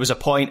Lukaku. There was a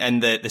point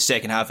in the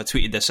second half, I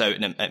tweeted this out,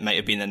 and it might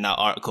have been in that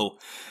article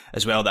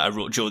as well that I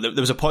wrote, Joe. There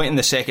was a point in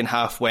the second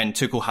half when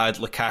Tuchel had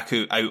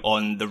Lukaku out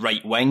on the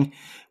right wing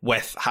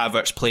with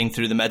Havertz playing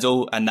through the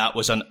middle, and that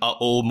was an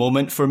uh-oh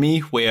moment for me,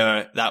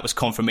 where that was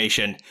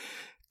confirmation.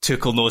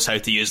 Tuchel knows how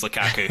to use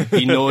Lukaku.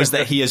 He knows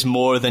that he is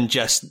more than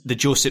just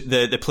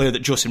the player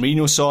that Jose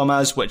Mourinho saw him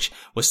as, which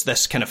was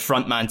this kind of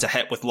front man to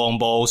hit with long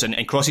balls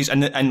and crosses.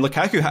 And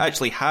Lukaku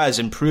actually has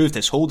improved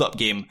his hold-up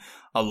game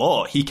a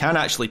lot. He can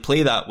actually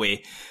play that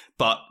way.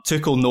 But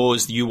Tuchel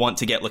knows you want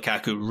to get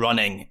Lukaku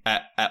running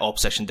at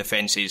opposition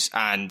defences,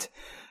 and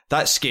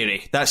that's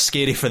scary. That's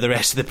scary for the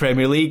rest of the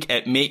Premier League.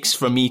 It makes,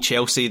 for me,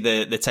 Chelsea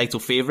the title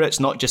favourites,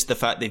 not just the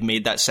fact they've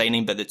made that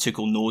signing, but that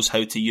Tuchel knows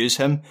how to use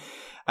him.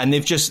 And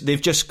they've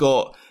just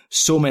got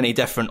so many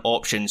different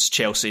options,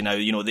 Chelsea now.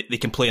 They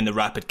can play in the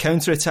rapid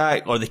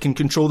counter-attack, or they can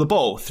control the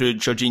ball through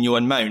Jorginho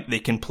and Mount. They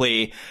can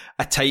play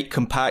a tight,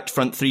 compact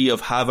front three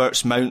of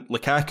Havertz, Mount,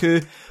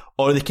 Lukaku,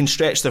 or they can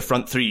stretch their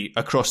front three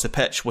across the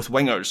pitch with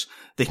wingers.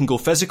 They can go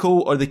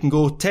physical, or they can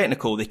go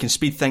technical. They can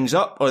speed things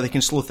up, or they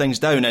can slow things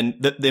down.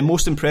 And the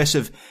most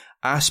impressive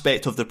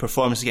aspect of their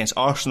performance against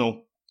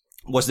Arsenal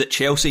was that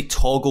Chelsea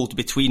toggled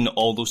between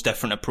all those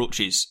different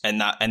approaches in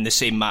the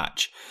same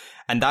match.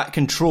 And that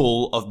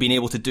control of being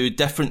able to do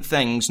different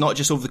things, not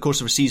just over the course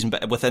of a season,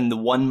 but within the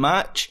one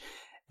match,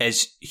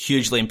 is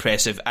hugely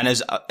impressive. And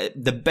is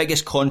the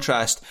biggest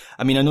contrast.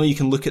 I mean, I know you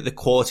can look at the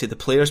quality of the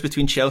players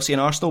between Chelsea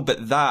and Arsenal,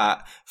 but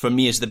that, for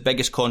me, is the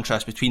biggest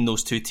contrast between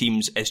those two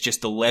teams, is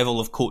just the level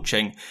of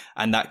coaching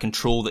and that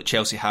control that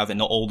Chelsea have in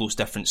all those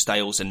different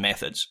styles and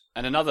methods.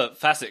 And another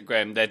facet,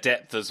 Graham, their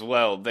depth as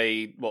well.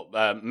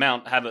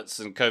 Mount, Havertz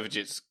and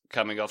Kovacic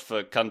coming off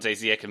for Kante,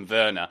 Ziyech and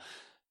Werner.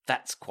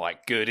 That's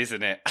quite good,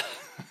 isn't it?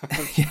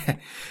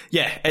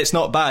 yeah, it's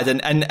not bad.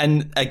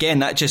 And again,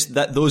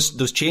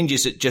 those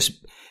changes, it just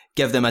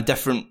give them a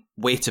different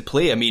way to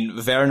play. I mean,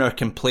 Werner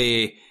can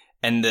play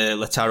in the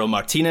Lautaro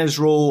Martinez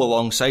role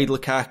alongside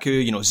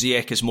Lukaku.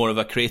 Ziyech is more of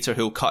a creator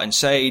who'll cut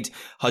inside.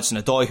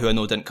 Hudson-Odoi, who I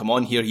know didn't come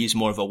on here, he's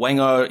more of a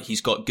winger.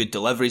 He's got good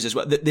deliveries as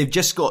well. They've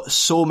just got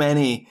so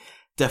many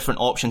different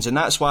options, and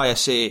that's why I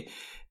say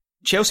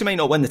Chelsea might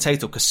not win the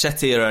title, because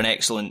City are an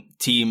excellent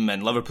team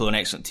and Liverpool are an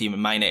excellent team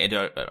and Man United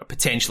are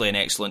potentially an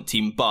excellent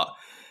team, but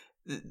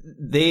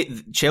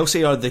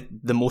Chelsea are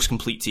the most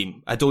complete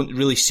team. I don't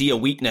really see a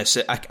weakness.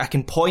 I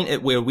can point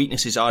at where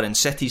weaknesses are in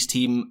City's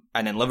team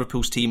and in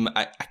Liverpool's team.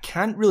 I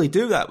can't really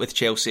do that with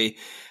Chelsea.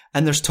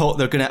 And there's talk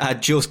they're going to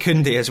add Jules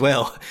Koundé as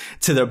well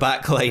to their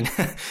back line.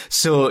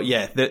 So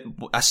yeah,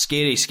 a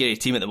scary, scary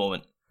team at the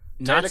moment.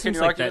 Taylor, can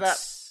you argue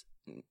that?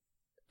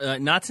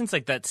 Not since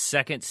that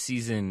second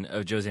season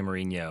of Jose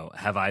Mourinho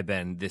have I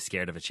been this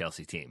scared of a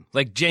Chelsea team.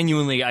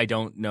 Genuinely, I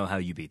don't know how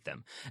you beat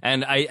them.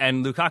 And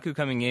Lukaku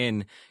coming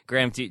in,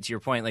 Graham, to your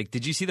point,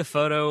 did you see the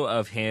photo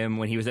of him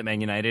when he was at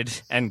Man United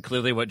and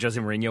clearly what Jose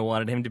Mourinho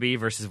wanted him to be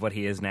versus what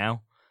he is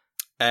now?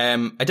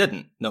 I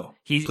didn't. No.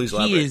 Please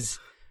elaborate. He is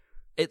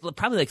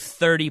probably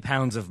 30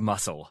 pounds of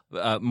muscle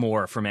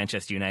more for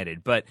Manchester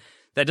United, but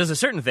that does a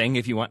certain thing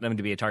if you want them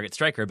to be a target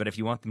striker. But if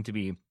you want them to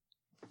be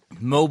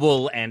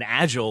mobile and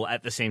agile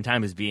at the same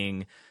time as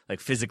being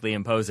physically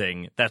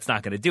imposing, that's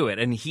not going to do it.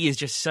 And he is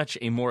just such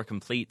a more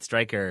complete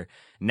striker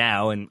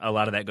now, and a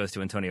lot of that goes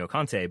to Antonio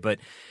Conte. But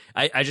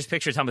I just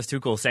picture Thomas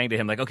Tuchel saying to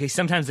him, okay,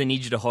 sometimes I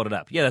need you to hold it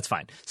up. Yeah, that's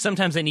fine.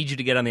 Sometimes I need you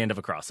to get on the end of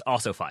a cross.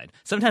 Also fine.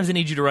 Sometimes I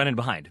need you to run in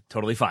behind.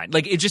 Totally fine.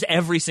 It's just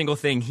every single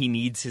thing he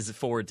needs his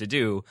forward to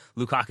do,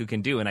 Lukaku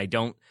can do, and I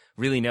don't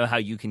really know how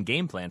you can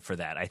game plan for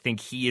that. I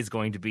think he is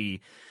going to be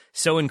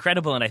so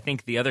incredible, and I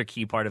think the other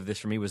key part of this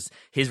for me was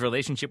his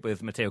relationship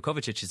with Mateo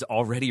Kovacic is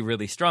already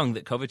really strong,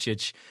 that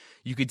Kovacic,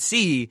 you could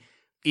see,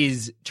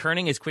 is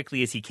turning as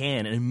quickly as he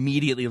can and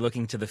immediately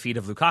looking to the feet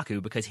of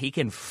Lukaku, because he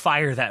can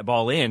fire that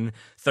ball in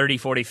 30,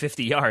 40,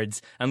 50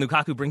 yards, and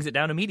Lukaku brings it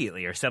down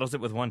immediately or settles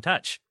it with one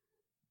touch.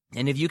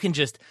 And if you can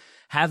just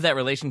have that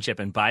relationship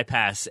and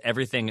bypass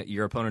everything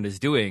your opponent is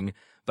doing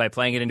by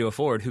playing it into a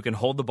forward who can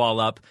hold the ball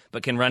up,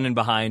 but can run in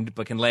behind,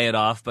 but can lay it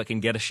off, but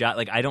can get a shot.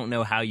 Like, I don't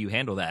know how you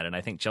handle that. And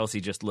I think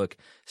Chelsea just look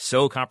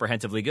so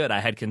comprehensively good. I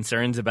had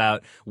concerns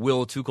about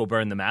will Tuchel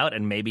burn them out,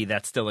 and maybe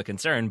that's still a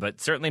concern,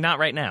 but certainly not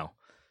right now.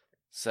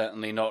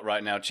 Certainly not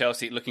right now.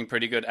 Chelsea looking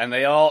pretty good, and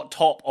they are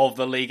top of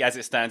the league as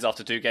it stands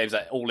after 2 games,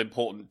 that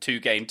all-important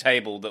 2-game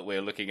table that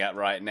we're looking at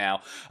right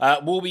now.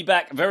 We'll be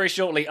back very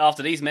shortly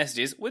after these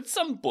messages with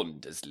some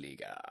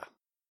Bundesliga.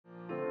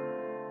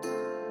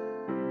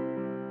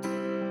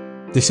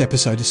 This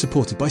episode is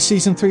supported by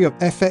Season 3 of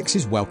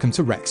FX's Welcome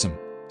to Wrexham.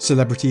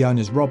 Celebrity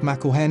owners Rob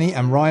McElhenney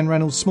and Ryan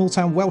Reynolds'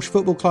 small-town Welsh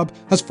football club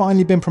has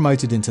finally been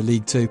promoted into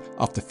League 2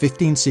 after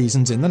 15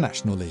 seasons in the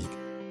National League.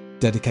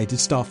 Dedicated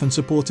staff and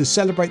supporters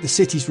celebrate the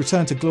city's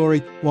return to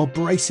glory while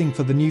bracing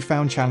for the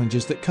newfound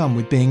challenges that come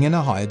with being in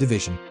a higher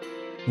division.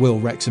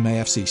 Will Wrexham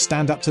AFC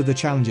stand up to the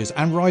challenges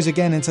and rise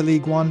again into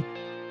League 1?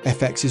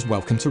 FX's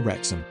Welcome to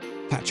Wrexham.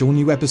 Catch all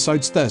new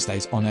episodes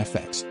Thursdays on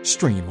FX.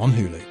 Stream on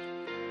Hulu.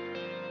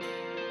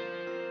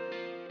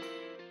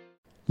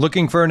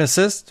 Looking for an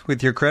assist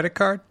with your credit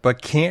card,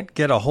 but can't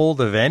get a hold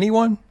of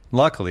anyone?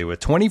 Luckily, with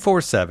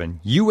 24/7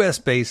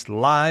 US-based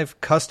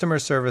live customer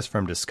service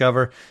from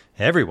Discover,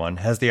 everyone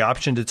has the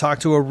option to talk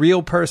to a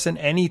real person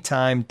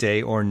anytime,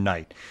 day or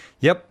night.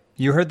 Yep,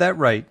 you heard that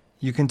right.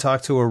 You can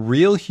talk to a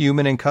real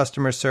human in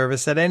customer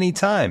service at any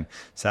time.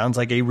 Sounds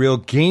like a real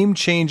game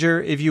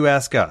changer if you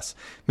ask us.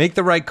 Make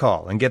the right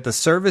call and get the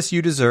service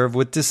you deserve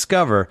with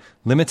Discover.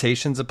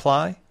 Limitations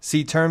apply.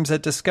 See terms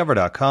at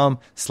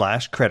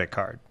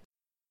discover.com/creditcard.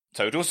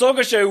 Total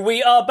Soccer Show,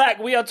 we are back.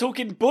 We are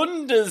talking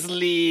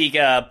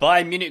Bundesliga.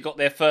 Bayern Munich got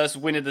their first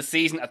win of the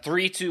season, a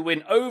 3-2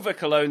 win over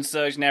Cologne.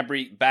 Serge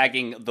Gnabry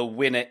bagging the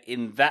winner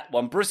in that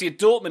one. Borussia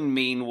Dortmund,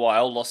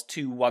 meanwhile, lost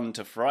 2-1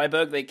 to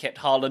Freiburg. They kept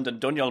Haaland and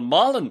Donyell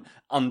Malen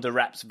under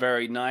wraps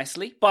very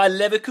nicely. Bayer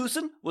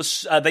Leverkusen,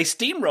 they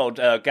steamrolled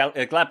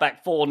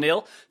Gladbach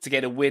 4-0 to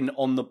get a win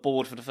on the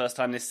board for the first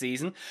time this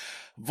season.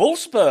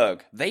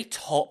 Wolfsburg, they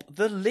top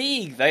the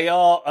league. They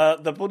are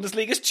the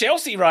Bundesliga's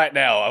Chelsea right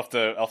now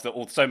after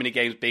so many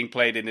games being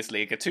played in this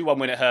league. A 2-1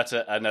 win at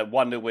Hertha and a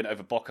 1-0 win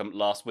over Bochum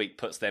last week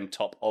puts them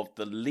top of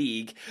the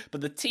league.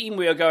 But the team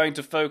we are going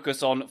to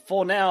focus on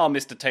for now,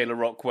 Mr. Taylor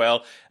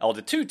Rockwell, or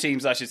the 2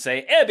 teams I should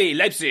say, RB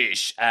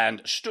Leipzig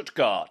and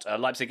Stuttgart.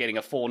 Leipzig getting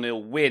a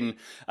 4-0 win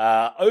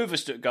over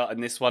Stuttgart in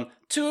this one.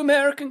 2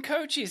 American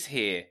coaches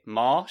here,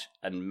 Marsch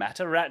and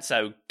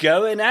Matarazzo,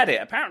 going at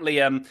it. Apparently,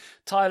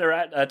 Tyler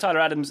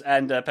Adams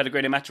and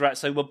Pellegrino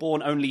Matarazzo were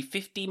born only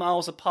 50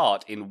 miles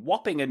apart in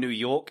Wapping, New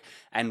York,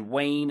 and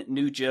Wayne,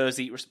 New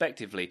Jersey,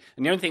 respectively.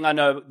 And the other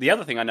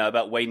thing I know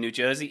about Wayne, New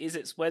Jersey, is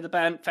it's where the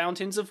band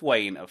Fountains of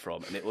Wayne are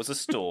from, and it was a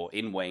store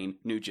in Wayne,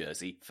 New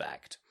Jersey.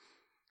 Fact.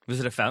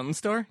 Was it a fountain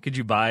store? Could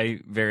you buy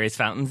various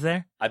fountains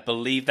there? I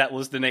believe that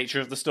was the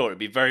nature of the store. It'd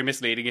be very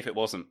misleading if it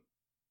wasn't.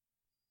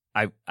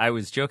 I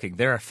was joking.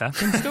 There are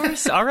fountain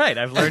stores? All right,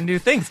 I've learned new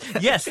things.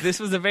 Yes, this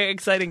was a very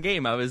exciting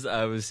game. I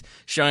was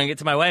showing it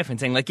to my wife and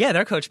saying, like, yeah,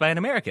 they're coached by an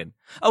American.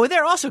 Oh,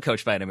 they're also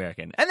coached by an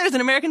American. And there's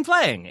an American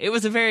playing. It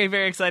was a very,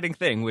 very exciting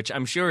thing, which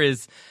I'm sure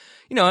is,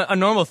 a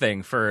normal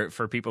thing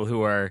for people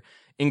who are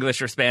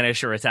English or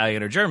Spanish or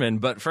Italian or German,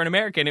 but for an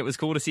American, it was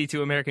cool to see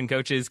 2 American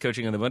coaches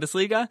coaching in the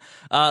Bundesliga.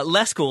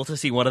 Less cool to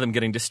see one of them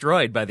getting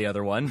destroyed by the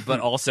other one,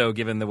 but also,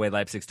 given the way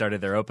Leipzig started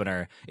their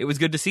opener, it was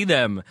good to see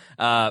them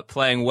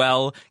playing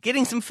well,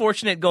 getting some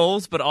fortunate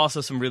goals, but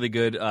also some really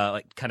good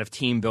kind of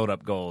team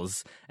build-up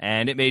goals,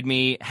 and it made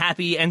me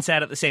happy and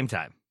sad at the same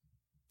time.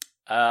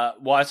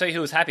 Well, I'll tell you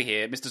who was happy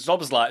here. Mr.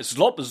 Zoboszlai.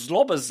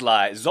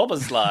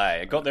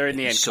 Got there in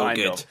the end, so kind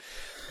good. of.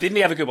 Didn't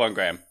he have a good one,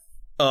 Graham?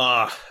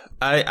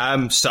 I'm I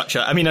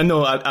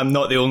know I'm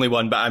not the only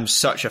one, but I'm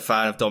such a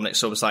fan of Dominic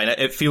Szoboszlai.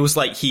 It feels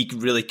like he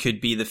really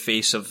could be the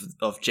face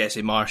of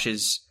Jesse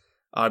Marsch's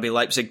RB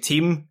Leipzig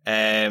team.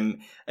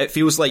 It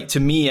feels like,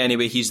 to me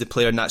anyway, he's the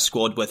player in that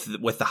squad with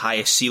the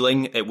highest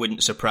ceiling. It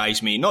wouldn't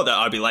surprise me. Not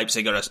that RB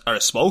Leipzig are a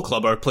small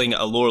club or playing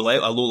at a low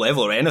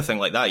level or anything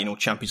like that,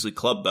 Champions League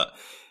club, but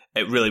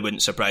it really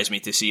wouldn't surprise me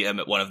to see him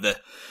at one of the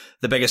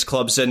biggest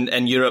clubs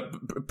in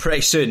Europe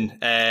pretty soon.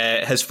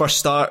 His first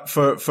start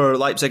for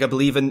Leipzig, I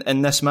believe,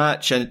 in this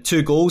match, and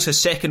 2 goals. His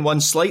second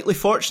one slightly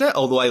fortunate,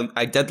 although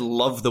I did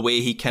love the way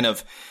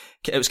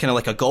it was kind of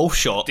like a golf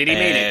shot. Did he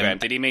mean it, Graham?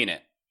 Did he mean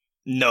it?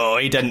 No,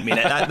 he didn't mean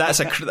it.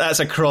 That's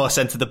a cross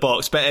into the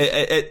box, but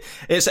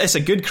it's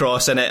a good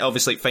cross, and it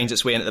obviously finds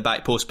its way into the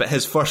back post. But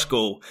his first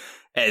goal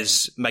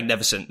is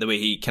magnificent, the way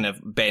he kind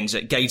of bends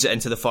it, guides it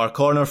into the far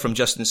corner from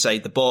just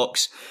inside the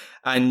box.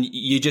 And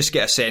you just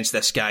get a sense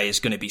this guy is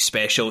going to be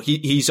special.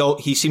 He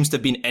seems to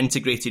have been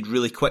integrated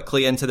really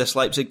quickly into this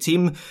Leipzig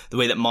team. The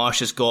way that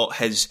Marsch has got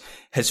his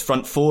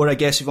front 4, I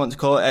guess if you want to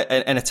call it,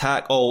 in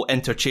attack, all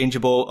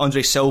interchangeable.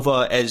 Andre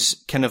Silva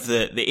is kind of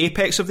the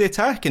apex of the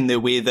attack in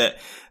the way that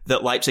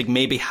Leipzig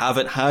maybe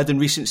haven't had in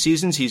recent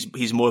seasons.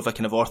 He's more of a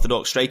kind of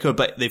orthodox striker,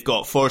 but they've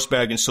got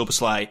Forsberg and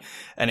Szoboszlai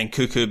and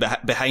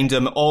Nkunku behind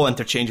him, all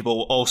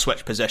interchangeable, all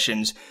switch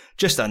positions.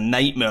 Just a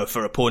nightmare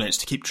for opponents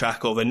to keep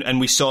track of, and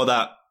we saw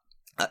that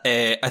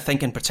I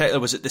think in particular,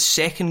 was it the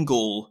second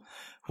goal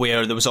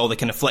where there was all the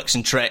kind of flicks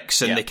and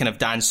tricks and they kind of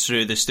danced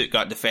through the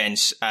Stuttgart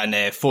defence, and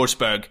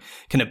Forsberg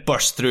kind of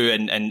burst through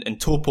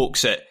and toe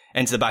pokes it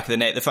into the back of the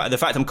net. The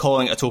fact I'm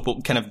calling it a toe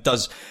poke kind of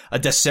does a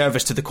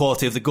disservice to the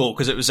quality of the goal,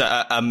 because it was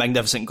a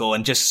magnificent goal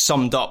and just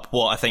summed up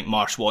what I think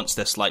Marsch wants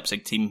this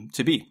Leipzig team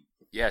to be.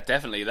 Yeah,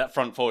 definitely. That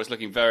front four is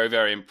looking very,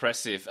 very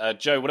impressive.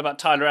 Joe, what about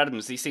Tyler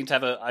Adams? I seem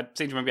to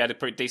remember he had a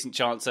pretty decent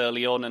chance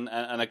early on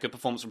and a good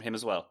performance from him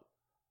as well.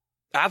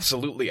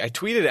 Absolutely. I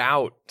tweeted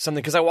out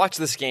something because I watched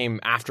this game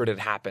after it had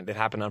happened. It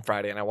happened on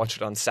Friday, and I watched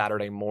it on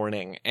Saturday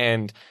morning.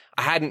 And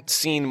I hadn't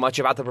seen much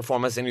about the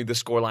performance, I knew the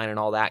scoreline and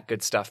all that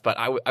good stuff. But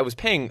I was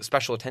paying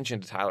special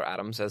attention to Tyler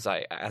Adams, as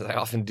I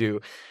often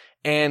do.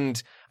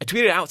 And I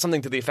tweeted out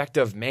something to the effect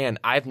of, man,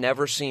 I've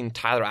never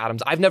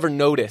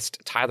noticed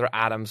Tyler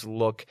Adams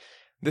look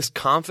this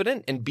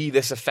confident and be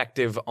this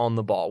effective on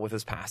the ball with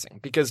his passing.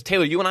 Because,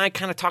 Taylor, you and I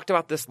kind of talked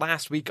about this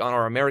last week on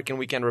our American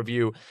Weekend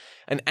Review,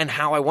 and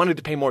how I wanted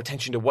to pay more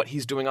attention to what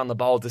he's doing on the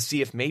ball to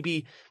see if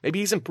maybe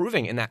he's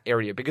improving in that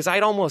area. Because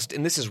I'd almost,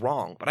 and this is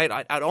wrong, but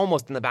I'd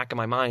almost in the back of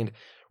my mind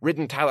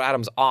written Tyler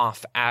Adams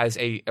off as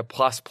a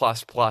plus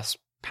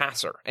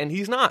passer. And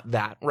he's not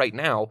that right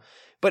now,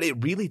 but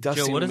it really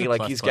does seem to me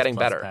like he's getting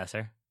better.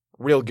 Passer?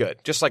 Real good.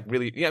 Just like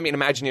really, yeah, I mean,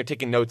 imagine you're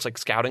taking notes like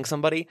scouting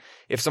somebody.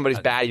 If somebody's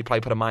bad, you probably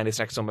put a minus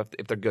next to them.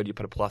 If they're good, you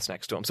put a plus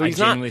next to them. So I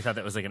genuinely thought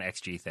that was like an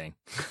XG thing.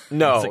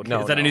 No.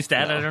 Is that a new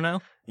stat? No. I don't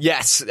know.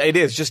 Yes, it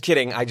is. Just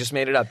kidding. I just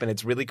made it up, and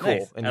it's really cool.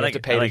 Nice. And you have to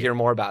pay to hear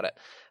more about it.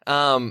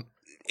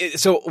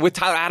 So with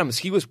Tyler Adams,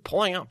 he was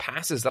pulling out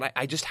passes that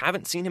I just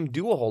haven't seen him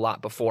do a whole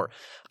lot before.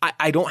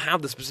 I don't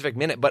have the specific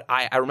minute, but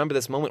I remember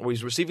this moment where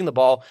he's receiving the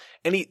ball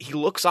and he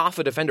looks off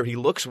a defender. He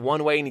looks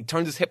one way and he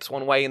turns his hips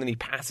one way and then he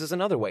passes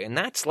another way. And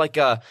that's like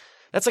a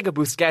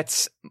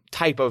Busquets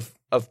type of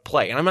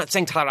play. And I'm not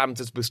saying Tyler Adams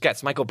is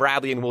Busquets. Michael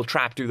Bradley and Will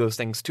Trapp do those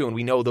things too. And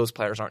we know those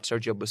players aren't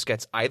Sergio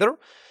Busquets either.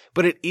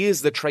 But it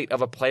is the trait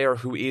of a player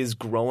who is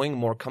growing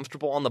more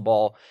comfortable on the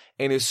ball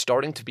and is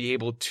starting to be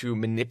able to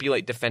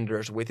manipulate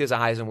defenders with his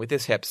eyes and with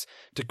his hips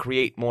to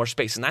create more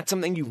space. And that's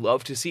something you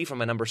love to see from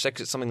a number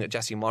 6. It's something that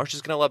Jesse Marsch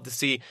is going to love to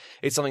see.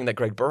 It's something that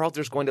Greg Berhalter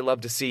is going to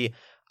love to see.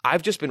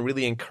 I've just been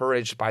really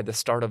encouraged by the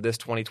start of this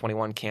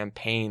 2021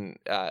 campaign.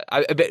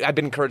 I've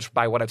been encouraged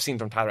by what I've seen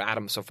from Tyler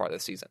Adams so far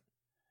this season.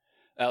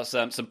 That was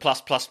some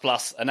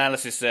plus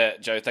analysis there,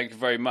 Joe. Thank you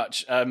very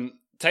much.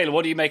 Taylor,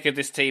 what do you make of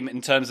this team in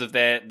terms of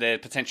their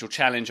potential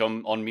challenge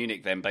on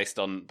Munich then, based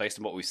on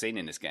what we've seen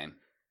in this game?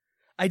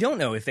 I don't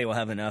know if they will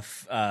have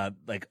enough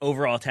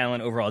overall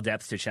talent, overall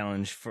depth to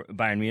challenge for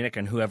Bayern Munich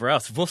and whoever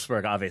else.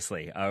 Wolfsburg,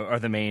 obviously, are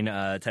the main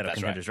title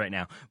contenders right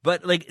now.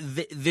 But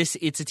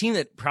it's a team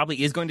that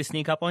probably is going to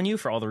sneak up on you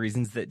for all the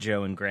reasons that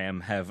Joe and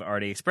Graham have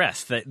already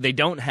expressed. That they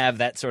don't have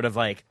that sort of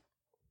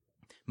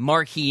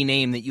marquee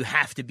name that you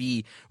have to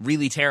be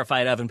really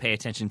terrified of and pay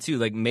attention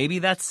to. Maybe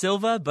that's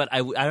Silva, but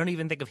I don't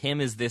even think of him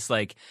as this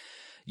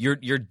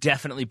you're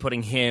definitely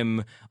putting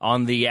him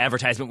on the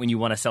advertisement when you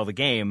want to sell the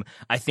game.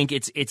 I think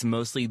it's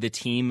mostly the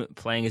team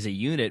playing as a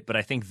unit, but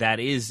I think that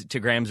is, to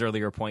Graham's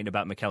earlier point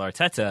about Mikel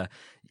Arteta,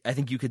 I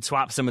think you could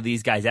swap some of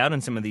these guys out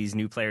and some of these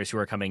new players who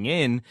are coming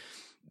in.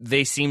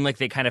 They seem like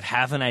they kind of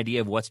have an idea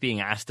of what's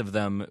being asked of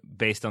them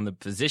based on the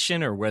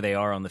position or where they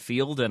are on the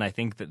field, and I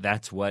think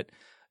that's what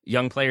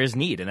young players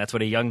need, and that's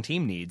what a young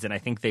team needs. And I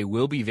think they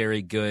will be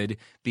very good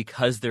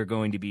because they're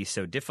going to be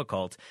so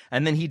difficult.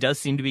 And then he does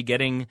seem to be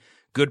getting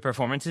good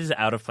performances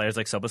out of players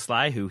like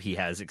Szoboszlai, who he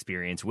has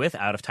experience with,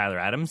 out of Tyler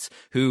Adams,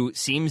 who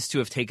seems to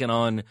have taken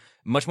on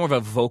much more of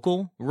a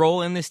vocal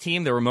role in this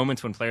team. There were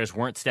moments when players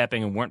weren't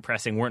stepping and weren't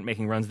pressing, weren't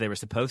making runs they were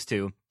supposed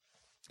to.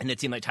 And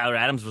it seemed like Tyler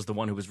Adams was the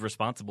one who was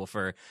responsible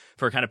for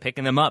kind of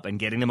picking them up and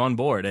getting them on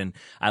board. And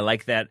I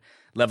like that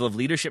level of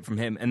leadership from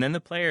him. And then the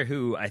player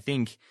who I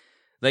think,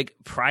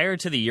 prior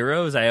to the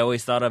Euros, I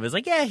always thought of as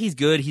he's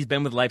good. He's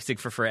been with Leipzig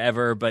for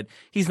forever, but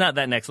he's not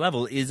that next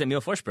level, is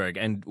Emil Forsberg.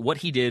 And what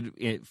he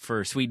did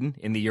for Sweden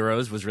in the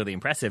Euros was really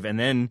impressive. And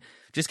then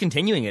just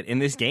continuing it in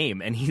this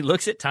game. And he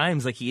looks at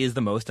times like he is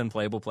the most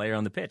unplayable player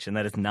on the pitch. And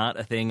that is not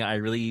a thing I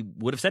really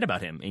would have said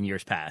about him in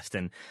years past.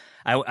 And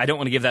I don't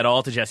want to give that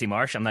all to Jesse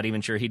Marsch. I'm not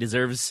even sure he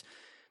deserves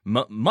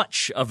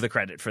much of the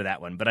credit for that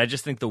one, but I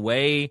just think the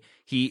way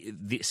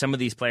some of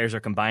these players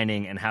are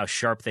combining and how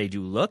sharp they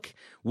do look,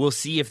 we'll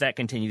see if that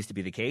continues to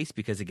be the case,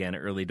 because again,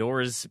 early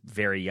doors,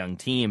 very young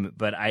team,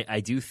 but I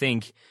do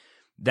think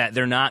that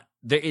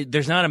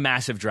there's not a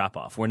massive drop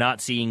off. We're not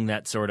seeing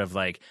that sort of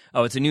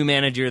it's a new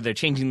manager, they're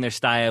changing their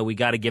style, we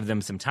got to give them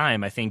some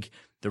time. I think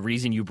the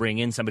reason you bring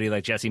in somebody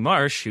like Jesse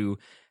Marsch, who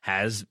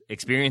has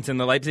experience in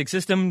the Leipzig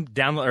system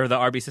or the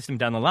RB system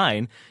down the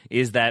line,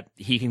 is that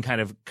he can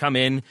kind of come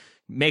in,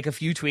 make a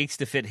few tweaks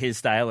to fit his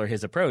style or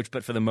his approach,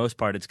 but for the most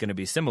part, it's going to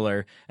be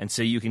similar. And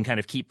so you can kind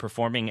of keep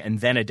performing and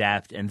then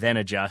adapt and then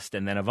adjust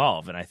and then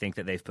evolve. And I think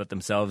that they've put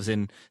themselves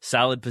in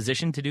solid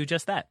position to do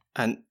just that.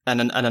 And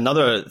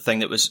another thing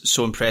that was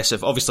so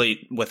impressive,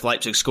 obviously with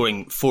Leipzig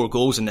scoring 4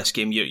 goals in this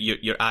game,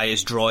 your eye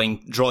is drawn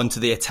to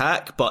the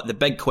attack. But the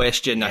big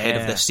question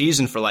ahead of this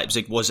season for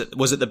Leipzig was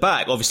at the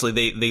back. Obviously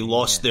they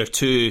lost their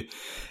 2,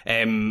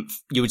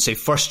 you would say,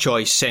 first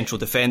choice central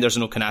defenders. I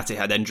know Konate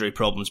had injury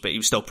problems, but he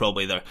was still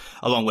probably there,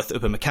 along with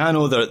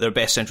Upamecano, their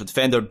best central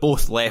defender.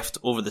 Both left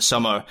over the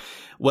summer.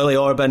 Willi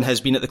Orban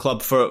has been at the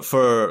club for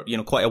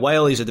quite a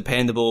while. He's a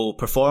dependable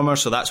performer,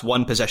 so that's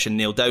one position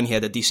nailed down. He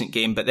had a decent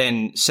game, but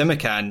then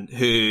Simikan,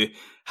 who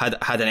had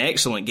an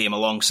excellent game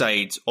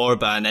alongside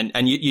Orban,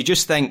 and you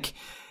just think,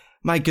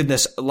 my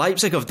goodness,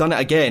 Leipzig have done it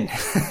again.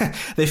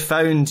 They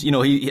found,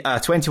 a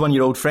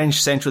 21-year-old French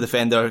central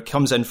defender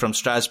comes in from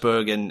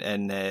Strasbourg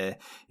and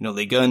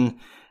Ligue 1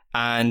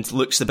 and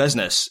looks the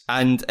business.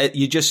 And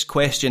you just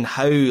question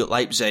how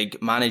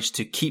Leipzig managed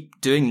to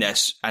keep doing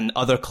this and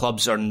other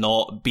clubs are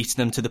not beating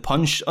them to the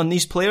punch on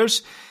these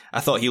players. I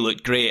thought he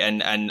looked great,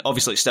 and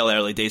obviously it's still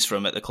early days for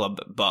him at the club,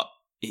 but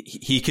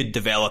he could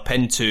develop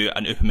into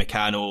an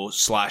Upamecano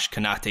 /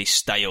 Konate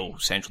style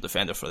central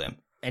defender for them.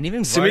 And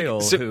even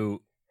Varel,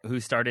 who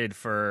started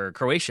for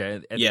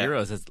Croatia at the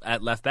Euros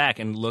at left back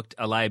and looked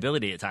a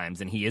liability at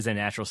times, and he is a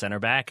natural center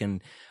back.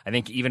 And I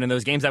think even in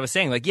those games I was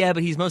saying, but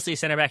he's mostly a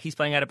center back. He's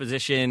playing out of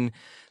position.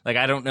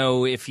 I don't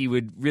know if he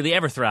would really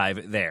ever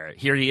thrive there.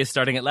 Here he is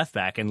starting at left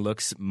back and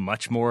looks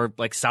much more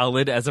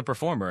solid as a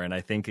performer. And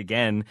I think,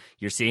 again,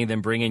 you're seeing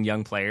them bring in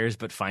young players,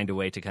 but find a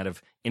way to kind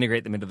of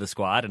integrate them into the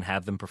squad and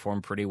have them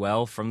perform pretty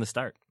well from the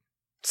start.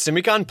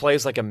 Simikan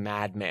plays like a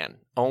madman.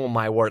 Oh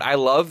my word. I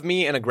love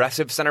me an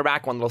aggressive center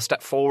back, one little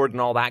step forward and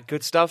all that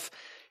good stuff.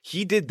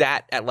 He did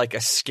that at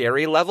a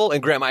scary level.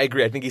 And Graham, I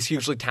agree. I think he's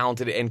hugely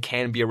talented and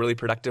can be a really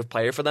productive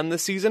player for them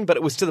this season. But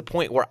it was to the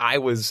point where I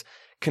was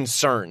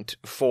concerned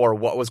for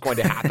what was going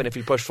to happen if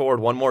he pushed forward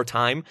one more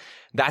time.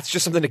 That's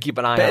just something to keep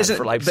an eye on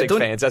for Leipzig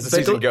fans as the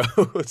season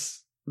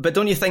goes. But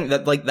don't you think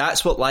that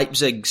that's what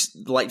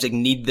Leipzig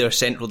need their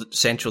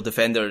central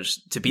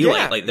defenders to be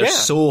like? They're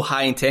so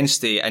high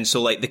intensity, and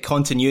so the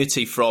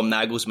continuity from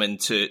Nagelsmann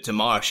to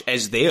Marsch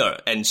is there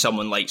in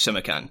someone like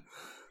Simikan.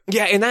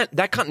 Yeah, and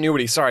that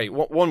continuity, sorry,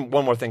 one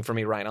more thing for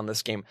me, Ryan, on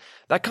this game.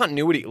 That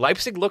continuity,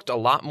 Leipzig looked a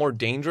lot more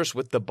dangerous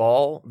with the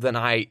ball than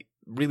I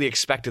really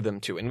expected them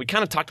to. And we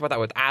kind of talked about that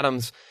with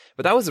Adams,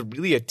 but that was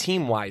really a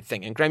team-wide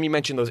thing. And Graham, you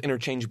mentioned those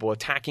interchangeable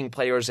attacking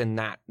players in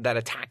that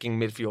attacking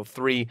midfield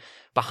 3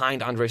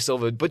 behind Andre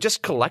Silva. But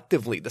just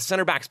collectively, the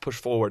center backs push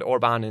forward,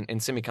 Orban and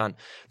Simikan.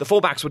 The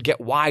fullbacks would get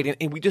wide.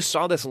 And we just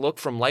saw this look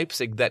from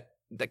Leipzig that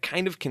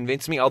kind of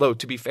convinced me, although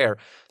to be fair,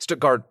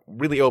 Stuttgart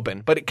really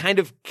open, but it kind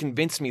of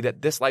convinced me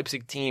that this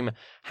Leipzig team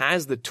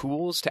has the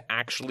tools to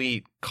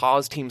actually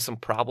cause teams some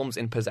problems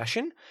in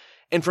possession.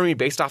 And for me,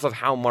 based off of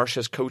how Marsch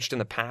has coached in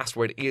the past,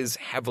 where it is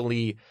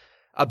heavily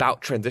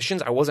about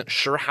transitions, I wasn't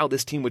sure how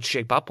this team would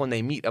shape up when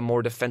they meet a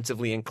more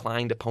defensively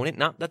inclined opponent.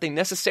 Not that they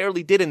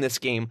necessarily did in this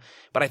game,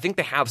 but I think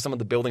they have some of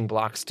the building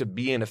blocks to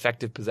be an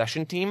effective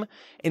possession team,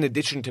 in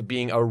addition to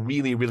being a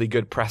really, really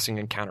good pressing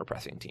and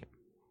counter-pressing team.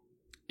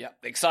 Yeah,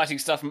 exciting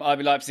stuff from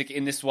RB Leipzig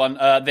in this one.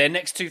 Their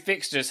next 2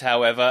 fixtures,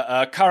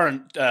 however,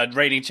 current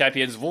reigning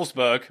champions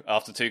Wolfsburg,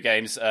 after 2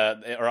 games,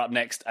 are up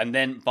next, and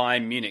then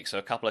Bayern Munich. So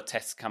a couple of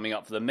tests coming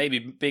up for them. Maybe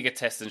bigger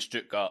tests than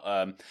Stuttgart,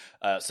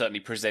 certainly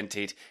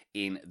presented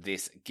in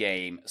this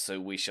game. So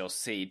we shall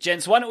see.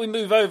 Gents, why don't we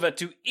move over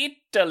to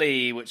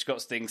Italy, which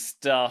got things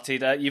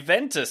started.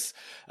 Juventus,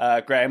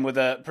 Graham, with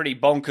a pretty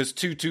bonkers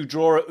 2-2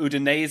 draw at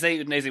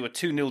Udinese. Udinese were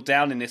 2-0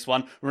 down in this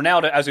one.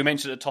 Ronaldo, as we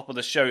mentioned at the top of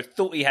the show,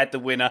 thought he had the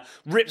winner,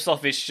 rips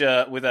off his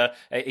shirt with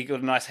he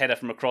got a nice header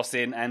from across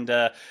in, and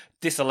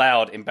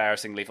disallowed,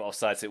 embarrassingly, for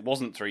offside, so it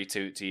wasn't 3-2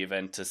 to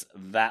Juventus,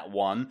 that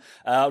one.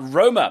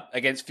 Roma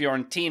against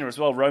Fiorentina as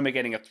well. Roma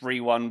getting a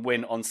 3-1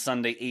 win on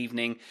Sunday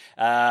evening.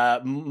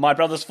 My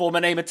brother's former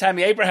name,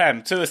 Tammy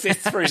Abraham, 2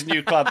 assists for his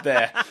new club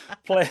there.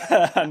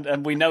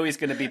 And we know he's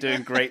going to be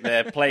doing great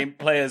there.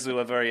 Players who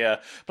are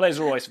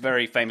always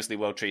very famously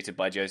well treated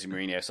by Jose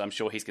Mourinho, so I'm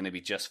sure he's going to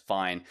be just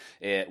fine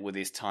with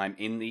his time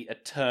in the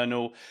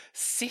Eternal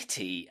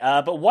City.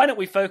 But why don't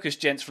we focus,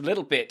 gents, for a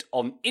little bit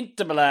on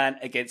Inter Milan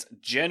against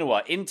Genoa.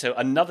 Inter,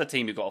 another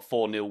team who got a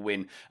 4-0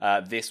 win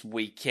this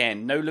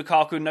weekend. No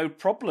Lukaku, no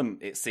problem,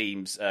 it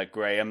seems,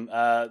 Graham.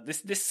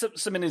 This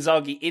Simone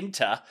Inzaghi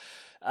Inter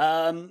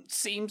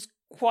seems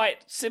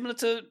quite similar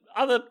to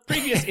other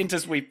previous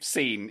Inters we've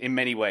seen in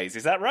many ways.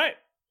 Is that right?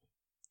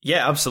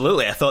 Yeah,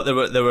 absolutely. I thought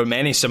there were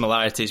many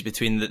similarities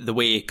between the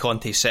way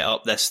Conte set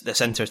up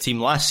this Inter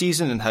team last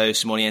season and how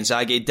Simone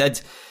Inzaghi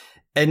did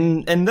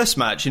in this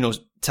match.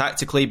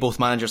 Tactically, both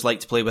managers like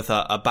to play with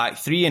a back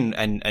 3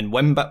 and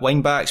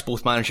wing backs.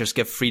 Both managers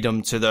give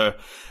freedom to their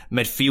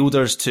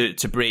midfielders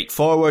to break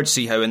forward.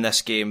 See how in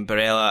this game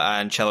Barella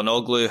and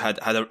Çalhanoğlu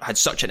had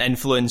such an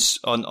influence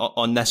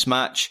on this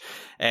match.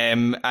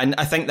 And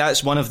I think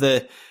that's one of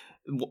the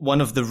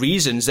one of the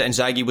reasons that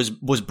Inzaghi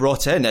was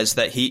brought in is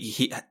that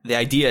the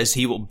idea is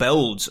he will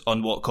build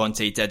on what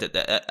Conte did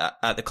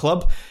at the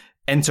club.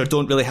 Inter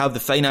don't really have the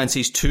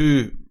finances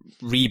to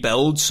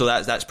rebuild, so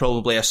that's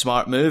probably a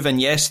smart move. And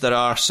yes, there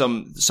are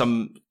some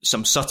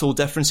subtle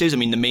differences. I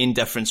mean, the main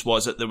difference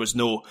was that there was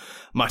no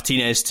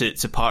Martinez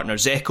to partner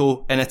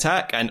Dzeko in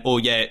attack, and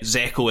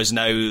Dzeko is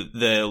now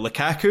the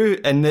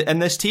Lukaku in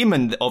this team,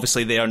 and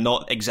obviously they are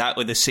not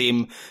exactly the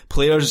same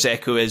players.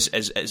 Dzeko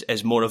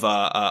is more of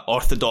a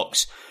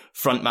orthodox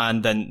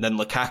frontman than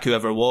Lukaku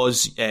ever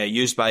was,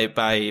 used by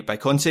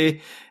Conte.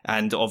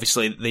 And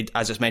obviously they,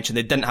 as I mentioned,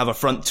 they didn't have a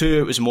front two.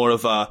 It was more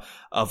of a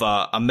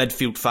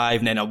midfield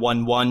five and then a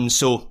 1-1.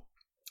 So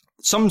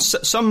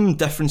some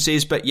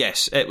differences, but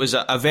yes, it was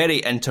a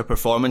very Inter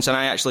performance, and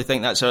I actually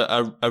think that's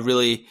a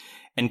really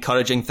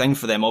encouraging thing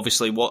for them.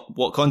 Obviously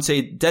what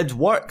Conte did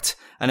worked,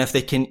 and if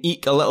they can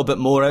eke a little bit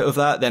more out of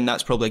that, then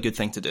that's probably a good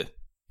thing to do.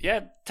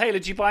 Yeah, Taylor,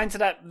 do you buy into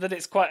that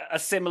it's quite a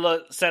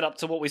similar setup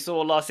to what we saw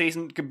last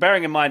season?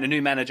 Bearing in mind a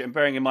new manager and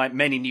bearing in mind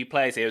many new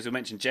players here. As we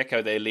mentioned,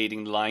 Dzeko there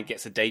leading the line,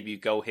 gets a debut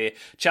goal here.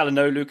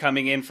 Çalhanoğlu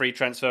coming in, free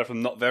transfer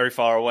from not very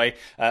far away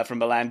from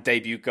Milan,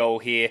 debut goal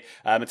here.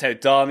 Matteo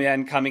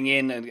Darmian coming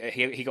in, and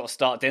he got a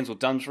start. Denzel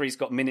Dumfries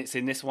got minutes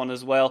in this one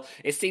as well.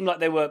 It seemed like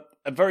they were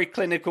a very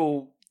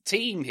clinical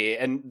team here,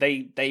 and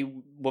they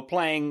were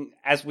playing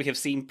as we have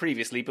seen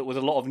previously, but with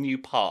a lot of new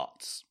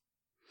parts.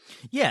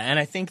 Yeah, and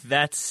I think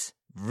that's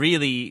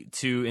really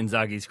to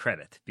Inzaghi's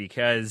credit,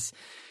 because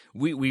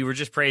we were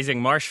just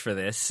praising Marsch for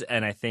this,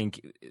 and I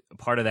think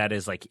part of that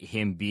is like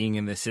him being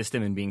in the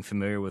system and being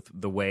familiar with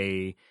the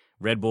way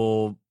Red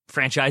Bull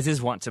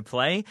franchises want to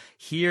play.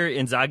 Here,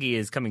 Inzaghi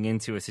is coming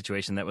into a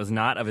situation that was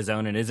not of his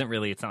own and it's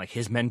not like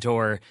his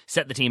mentor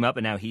set the team up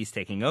and now he's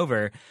taking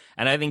over.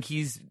 And I think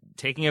he's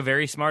taking a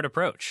very smart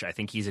approach. I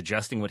think he's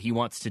adjusting what he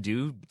wants to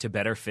do to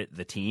better fit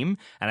the team.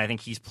 And I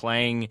think he's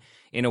playing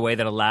in a way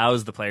that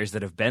allows the players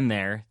that have been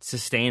there to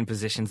stay in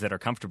positions that are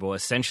comfortable.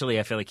 Essentially,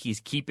 I feel like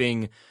he's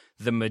keeping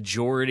the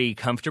majority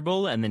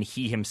comfortable, and then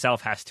he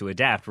himself has to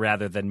adapt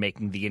rather than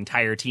making the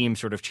entire team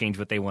sort of change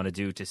what they want to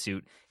do to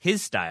suit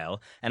his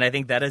style. And I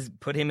think that has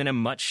put him in a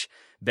much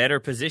better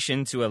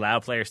position to allow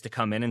players to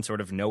come in and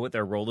sort of know what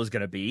their role is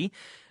going to be.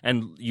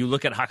 And you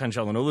look at Hakan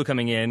Çalhanoğlu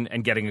coming in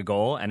and getting a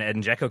goal, and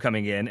Edin Dzeko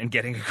coming in and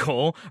getting a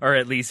goal, or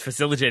at least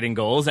facilitating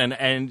goals,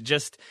 and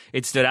just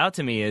it stood out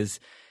to me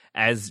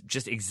as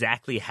just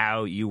exactly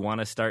how you want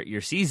to start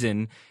your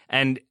season.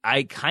 And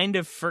I kind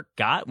of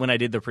forgot when I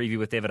did the preview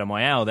with David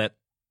Amoyal that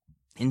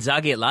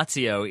Inzaghi at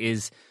Lazio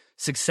is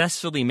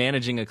successfully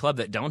managing a club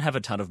that don't have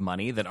a ton of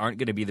money, that aren't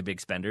going to be the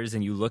big spenders.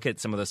 And you look at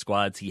some of the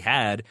squads he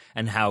had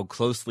and how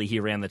closely he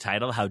ran the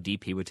title, how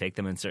deep he would take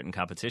them in certain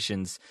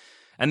competitions.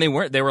 And there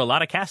were a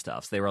lot of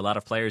cast-offs. There were a lot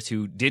of players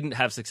who didn't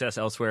have success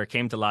elsewhere,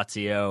 came to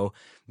Lazio,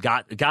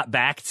 got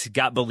backed,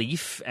 got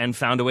belief, and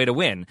found a way to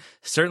win.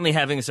 Certainly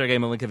having Sergej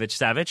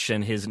Milinkovic-Savic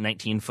and his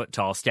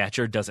 19-foot-tall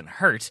stature doesn't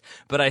hurt,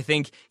 but I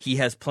think he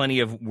has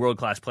plenty of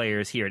world-class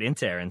players here at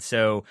Inter. And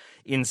so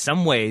in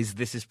some ways,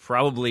 this is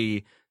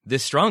probably the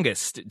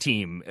strongest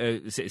team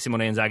Simone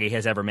Inzaghi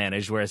has ever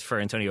managed, whereas for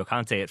Antonio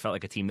Conte, it felt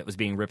like a team that was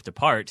being ripped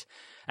apart.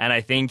 And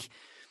I think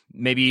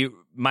maybe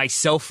my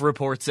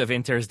self-reports of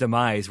Inter's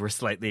demise were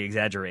slightly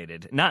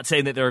exaggerated. Not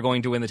saying that they're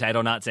going to win the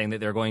title, not saying that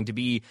they're going to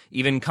be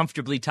even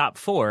comfortably top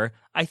four.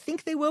 I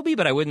think they will be,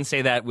 but I wouldn't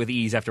say that with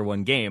ease after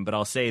one game. But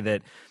I'll say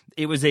that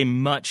it was a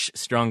much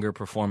stronger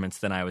performance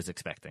than I was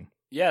expecting.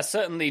 Yeah,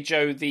 certainly,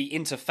 Joe, the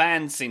Inter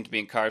fans seem to be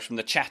encouraged from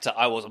the chatter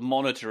I was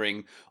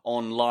monitoring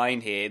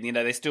online here. You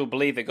know, they still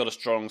believe they've got a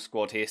strong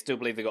squad here, still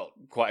believe they've got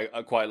quite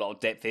a lot of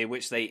depth here,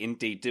 which they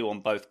indeed do on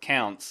both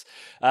counts.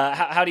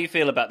 How do you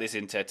feel about this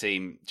Inter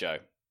team, Joe?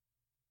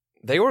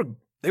 They were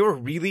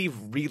really,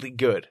 really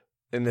good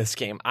in this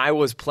game. I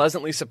was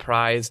pleasantly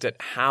surprised at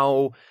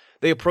how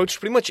they approached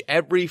pretty much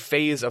every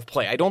phase of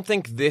play. I don't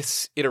think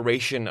this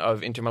iteration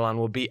of Inter Milan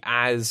will be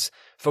as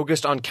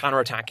focused on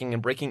counterattacking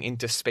and breaking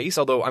into space,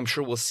 although I'm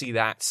sure we'll see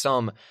that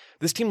some.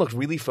 This team looked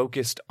really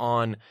focused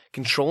on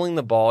controlling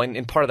the ball,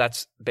 and part of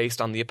that's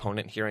based on the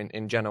opponent here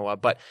in Genoa,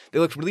 but they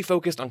looked really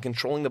focused on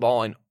controlling the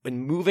ball and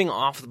moving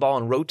off the ball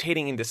and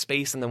rotating into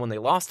space, and then when they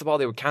lost the ball,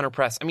 they would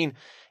counterpress. I mean,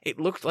 it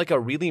looked like a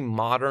really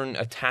modern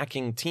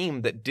attacking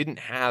team that didn't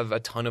have a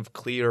ton of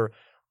clear,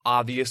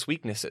 obvious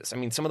weaknesses. I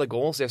mean, some of the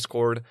goals they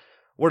scored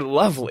were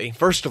lovely.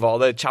 First of all,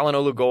 the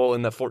Çalhanoğlu goal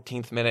in the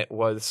 14th minute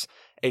was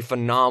a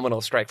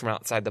phenomenal strike from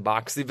outside the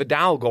box. The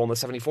Vidal goal in the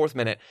 74th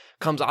minute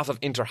comes off of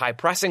Inter high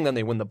pressing, then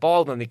they win the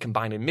ball, then they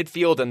combine in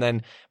midfield, and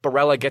then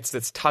Barella gets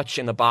this touch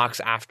in the box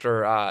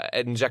after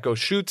Edin Dzeko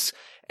shoots,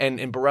 and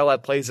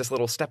Barella plays this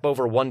little step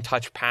over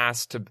one-touch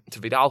pass to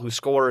Vidal, who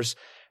scores,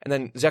 and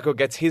then Dzeko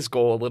gets his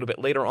goal a little bit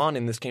later on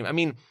in this game. I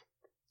mean,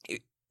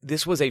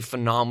 this was a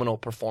phenomenal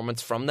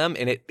performance from them,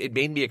 and it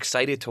made me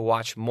excited to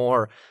watch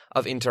more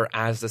of Inter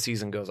as the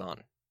season goes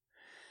on.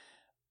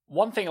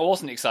 One thing I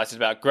wasn't excited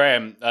about,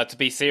 Graham, to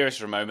be serious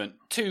for a moment,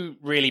 two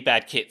really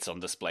bad kits on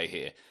display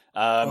here.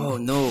 Oh,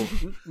 no.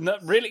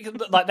 Really,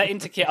 like that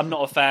Inter kit I'm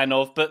not a fan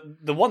of, but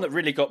the one that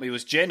really got me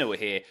was Genoa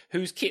here,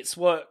 whose kits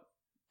were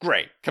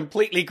Grey,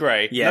 completely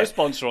grey. Yeah. No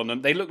sponsor on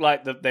them. They look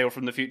like they were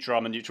from the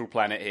Futurama Neutral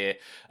Planet here.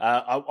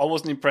 I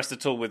wasn't impressed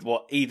at all with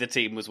what either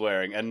team was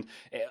wearing. And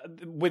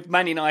with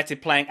Man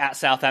United playing at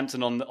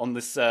Southampton on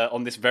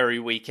this very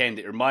weekend,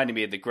 it reminded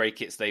me of the grey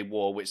kits they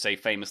wore, which they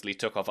famously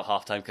took off at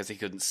halftime because they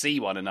couldn't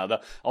see one another.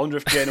 I wonder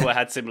if Genoa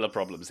had similar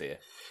problems here.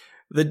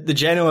 The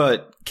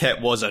Genoa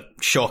kit was a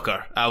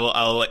shocker.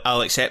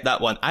 I'll accept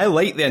that one. I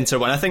like the Inter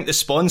one. I think the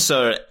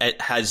sponsor,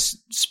 it has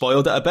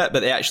spoiled it a bit,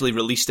 but they actually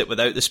released it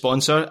without the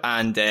sponsor,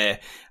 and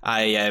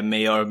I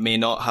may or may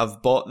not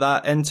have bought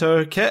that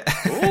Inter kit.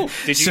 Ooh,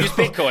 did you use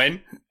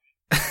Bitcoin?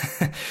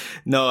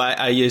 No,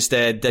 I used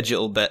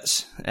digital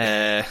bits.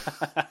 That's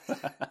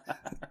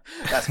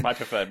my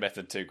preferred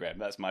method too, Graham.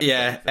 That's my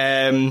preferred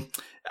method.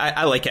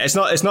 I like it. It's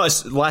not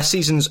as last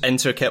season's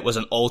Inter kit was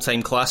an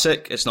all-time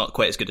classic. It's not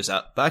quite as good as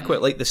that, but I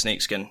quite like the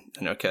snakeskin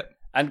Inter kit.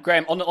 And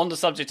Graham, on the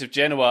subject of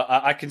Genoa,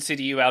 I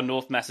consider you our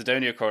North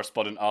Macedonia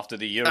correspondent after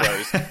the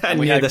Euros. I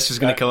knew this was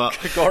going to come up.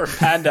 Goran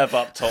Pandev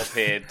up top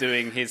here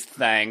doing his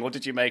thing. What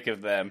did you make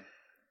of them?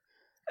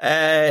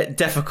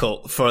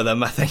 Difficult for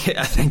them, I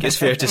think it's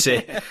fair to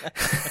say.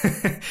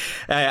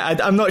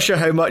 I'm not sure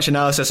how much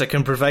analysis I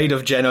can provide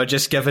of Genoa,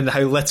 just given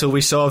how little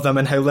we saw of them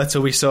and how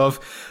little we saw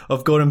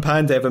of Goran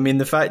Pandev. I mean,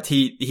 the fact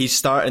he's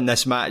starting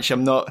this match,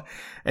 I'm not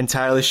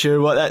entirely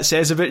sure what that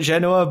says about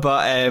Genoa,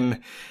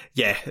 but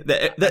yeah,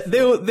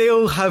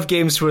 they'll have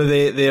games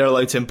where they're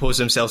allowed to impose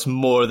themselves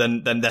more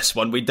than this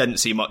one. We didn't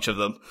see much of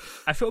them.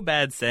 I feel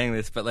bad saying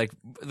this, but like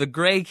the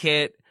grey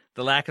kit,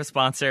 the lack of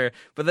sponsor,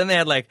 but then they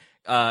had like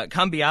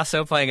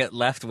Cambiaso playing at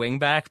left wing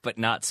back, but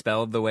not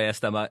spelled the way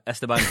Esteban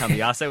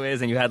Cambiaso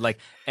is, and you had like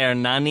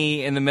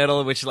Hernani in the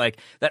middle, which like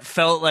that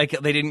felt like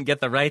they didn't get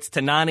the rights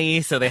to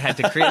Nani, so they had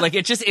to create like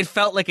it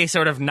felt like a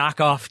sort of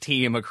knockoff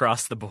team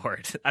across the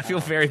board. I feel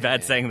very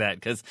bad saying that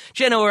because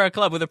Genoa are a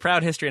club with a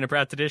proud history and a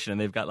proud tradition,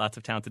 and they've got lots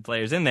of talented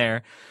players in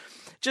there.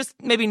 Just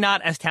maybe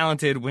not as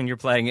talented when you're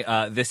playing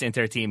this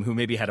Inter team, who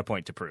maybe had a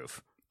point to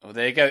prove. Well,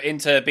 there you go.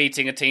 Inter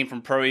beating a team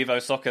from Pro Evo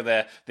Soccer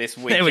there this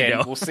weekend. There we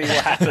go. We'll see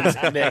what happens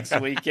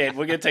next weekend.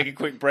 We're going to take a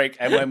quick break,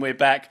 and when we're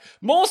back,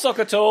 more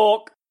soccer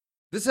talk.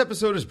 This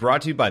episode is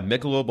brought to you by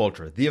Michelob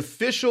Ultra, the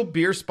official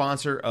beer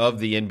sponsor of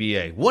the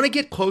NBA. Want to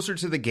get closer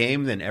to the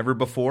game than ever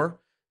before?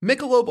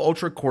 Michelob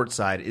Ultra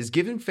Courtside is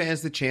giving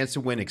fans the chance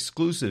to win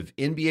exclusive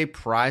NBA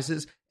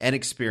prizes and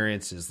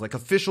experiences like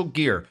official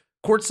gear,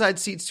 courtside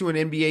seats to an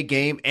NBA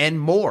game, and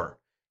more.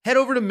 Head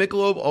over to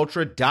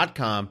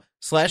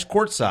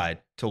MichelobUltra.com/courtside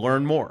to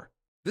learn more.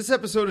 This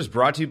episode is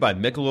brought to you by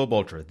Michelob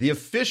Ultra, the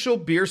official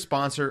beer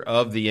sponsor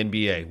of the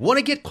NBA. Want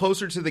to get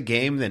closer to the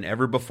game than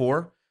ever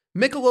before?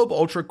 Michelob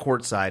Ultra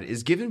Courtside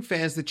is giving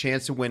fans the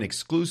chance to win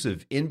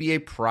exclusive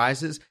NBA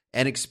prizes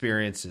and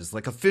experiences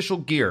like official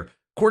gear,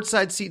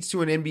 courtside seats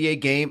to an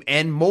NBA game,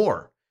 and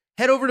more.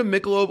 Head over to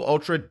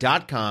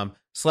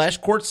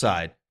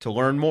MichelobUltra.com/courtside to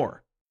learn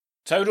more.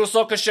 Total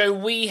Soccer Show,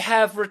 we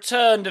have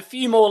returned. A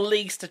few more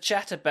leagues to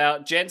chat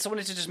about, gents. I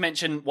wanted to just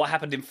mention what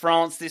happened in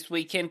France this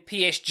weekend.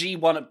 PSG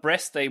won at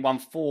Brest. They won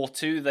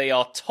 4-2. They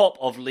are top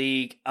of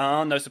League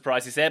 1. No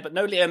surprises there, but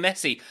no Leo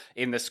Messi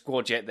in the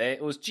squad yet there.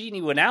 It was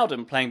Gini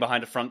Wijnaldum playing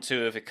behind a front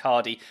two of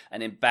Icardi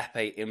and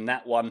Mbappe in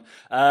that one.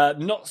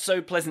 Not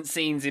so pleasant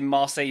scenes in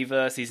Marseille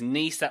versus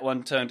Nice. That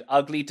one turned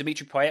ugly.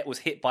 Dimitri Payet was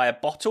hit by a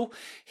bottle.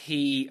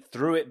 He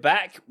threw it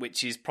back,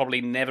 which is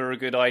probably never a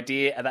good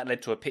idea, and that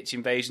led to a pitch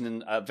invasion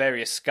and various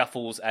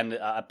scuffles and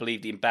I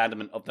believe the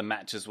abandonment of the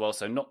match as well.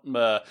 So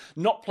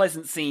not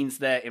pleasant scenes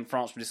there in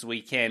France for this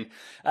weekend.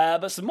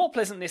 But some more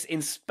pleasantness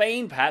in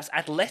Spain, perhaps.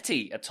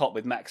 Atleti atop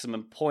with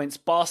maximum points.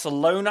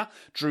 Barcelona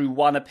drew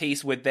one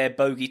apiece with their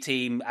bogey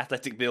team,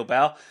 Athletic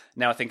Bilbao.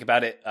 Now I think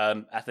about it,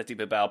 Athletic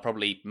Bilbao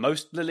probably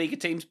most La Liga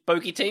teams'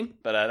 bogey team,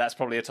 but that's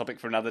probably a topic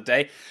for another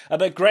day.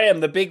 But Graham,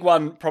 the big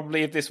one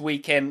probably of this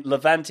weekend,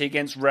 Levante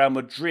against Real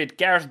Madrid.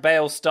 Gareth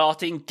Bale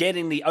starting,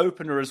 getting the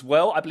opener as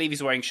well. I believe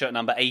he's wearing shirt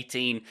number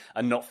 18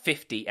 and not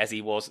 50 as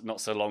he was not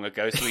so long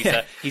ago. So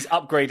he's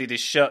upgraded his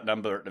shirt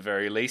number at the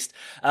very least.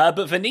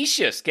 But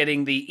Vinicius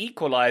getting the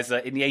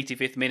equaliser in the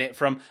 85th minute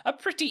from a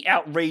pretty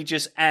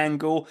outrageous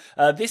angle.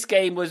 This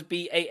game was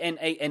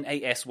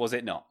BANANAS, was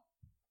it not?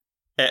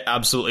 It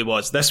absolutely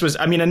was. This was,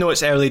 I mean, I know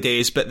it's early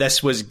days, but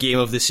this was game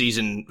of the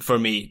season for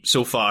me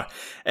so far.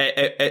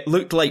 It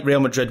looked like Real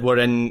Madrid were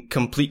in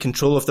complete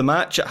control of the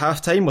match at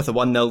halftime with a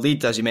 1-0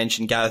 lead, as you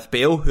mentioned, Gareth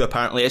Bale, who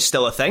apparently is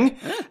still a thing,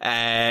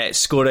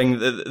 scoring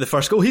the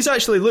first goal. He's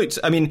actually looked,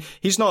 I mean,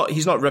 he's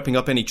not ripping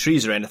up any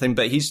trees or anything,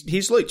 but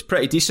he's looked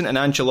pretty decent, and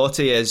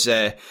Ancelotti is,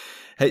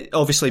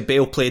 obviously,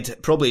 Bale played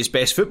probably his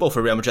best football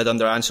for Real Madrid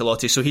under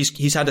Ancelotti, so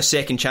he's had a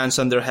second chance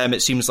under him.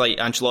 It seems like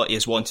Ancelotti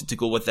has wanted to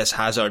go with this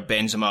Hazard,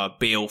 Benzema,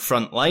 Bale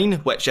front line,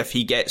 which if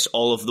he gets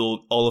all of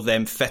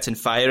them fit and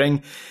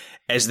firing,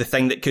 is the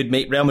thing that could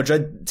make Real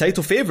Madrid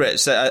title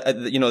favourites.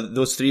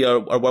 Those three are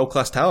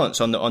world-class talents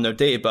on their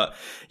day. But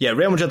yeah,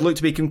 Real Madrid looked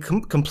to be in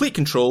complete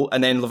control,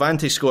 and then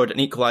Levante scored an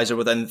equaliser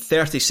within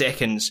 30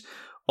 seconds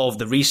of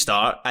the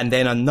restart, and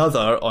then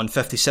another on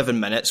 57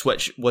 minutes,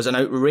 which was an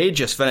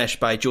outrageous finish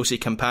by Jose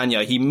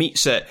Campagna. He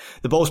meets it,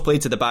 the ball's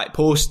played to the back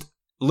post,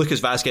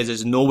 Lucas Vazquez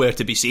is nowhere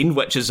to be seen,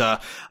 which is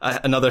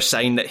another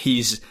sign that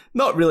he's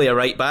not really a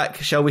right back,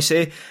 shall we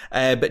say.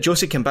 But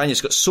Jose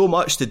Campagna's got so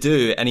much to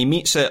do, and he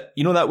meets it,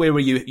 you know that way where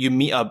you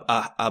meet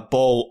a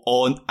ball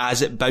on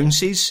as it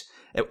bounces,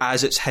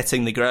 as it's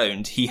hitting the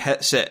ground. He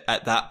hits it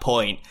at that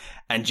point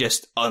and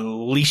just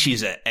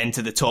unleashes it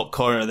into the top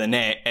corner of the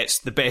net. It's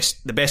the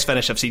best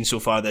finish I've seen so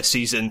far this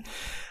season.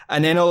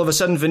 And then all of a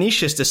sudden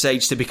Vinicius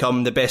decides to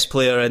become the best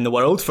player in the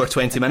world for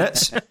 20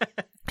 minutes.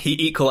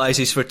 He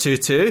equalises for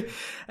 2-2,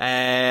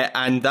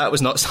 and that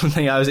was not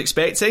something I was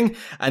expecting.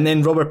 And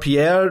then Robert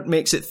Pierre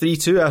makes it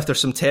 3-2 after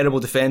some terrible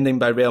defending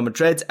by Real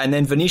Madrid. And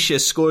then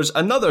Vinicius scores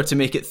another to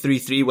make it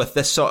 3-3 with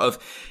this sort of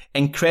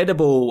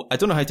incredible, I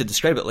don't know how to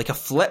describe it, like a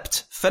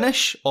flipped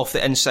finish off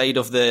the inside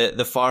of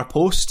the far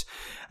post.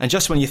 And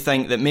just when you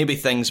think that maybe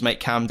things might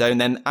calm down,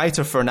 then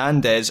Aitor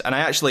Fernandez, and I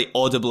actually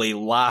audibly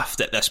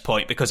laughed at this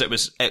point because it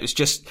was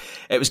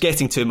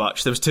getting too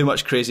much. There was too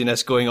much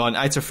craziness going on.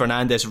 Aitor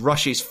Fernandez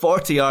rushes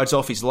 40 yards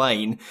off his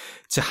line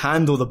to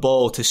handle the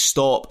ball to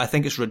stop, I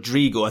think it's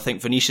Rodrigo. I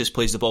think Vinicius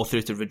plays the ball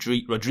through to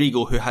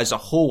Rodrigo, who has a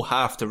whole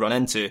half to run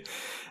into.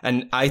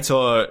 And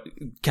Aitor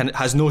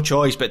has no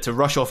choice but to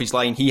rush off his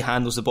line. He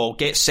handles the ball,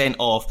 gets sent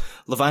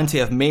off. Levante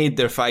have made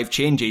their 5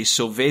 changes,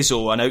 so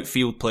Vezo, an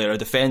outfield player, a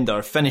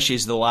defender,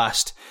 finishes the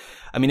last.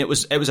 I mean, it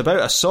was about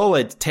a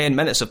solid 10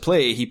 minutes of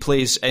play. He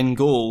plays in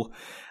goal,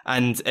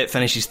 and it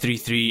finishes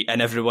 3-3,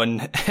 and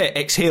everyone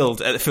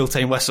exhaled at the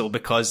full-time whistle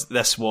because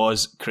this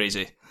was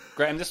crazy.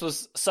 Graham, this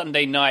was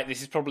Sunday night.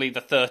 This is probably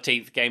the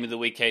 13th game of the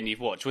weekend you've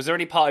watched. Was there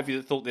any part of you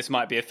that thought this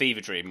might be a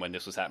fever dream when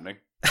this was happening?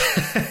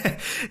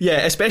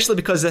 Yeah, especially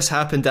because this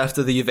happened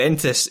after the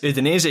Juventus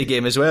Udinese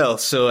game as well.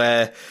 So,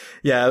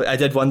 yeah, I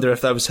did wonder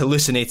if I was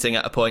hallucinating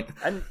at a point.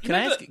 And Can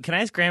I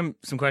ask Graham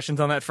some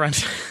questions on that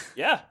front?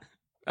 Yeah.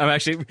 I'm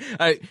actually,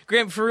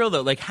 Graham, for real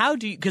though, like how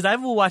do you, because I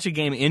will watch a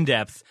game in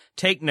depth,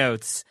 take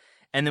notes,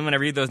 and then when I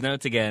read those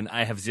notes again,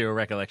 I have zero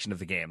recollection of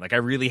the game. Like I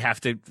really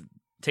have to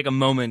take a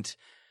moment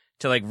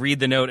to like read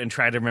the note and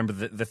try to remember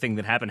the thing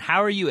that happened.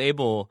 How are you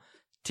able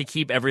to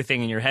keep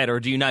everything in your head, or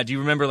do you not? Do you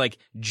remember like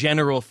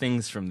general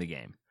things from the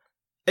game?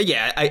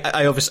 Yeah,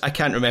 I obviously I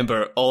can't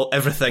remember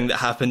everything that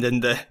happened in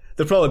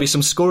there'll probably be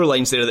some score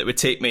lines there that would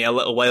take me a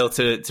little while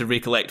to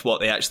recollect what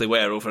they actually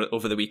were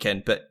over the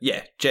weekend. But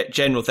yeah,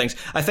 general things.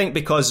 I think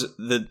because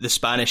the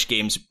Spanish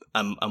games,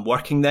 I'm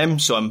working them,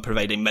 so I'm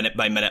providing minute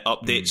by minute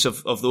updates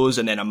of those,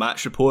 and then a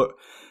match report.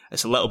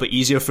 It's a little bit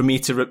easier for me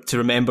to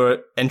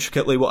remember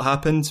intricately what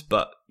happened.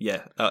 But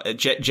yeah,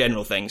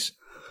 general things.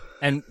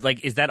 And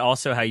like, is that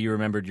also how you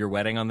remembered your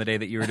wedding on the day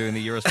that you were doing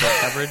the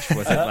Eurosport coverage?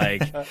 Was it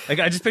like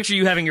I just picture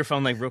you having your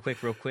phone like real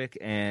quick,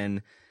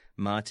 and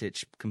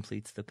Matic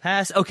completes the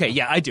pass. Okay,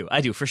 yeah, I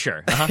do for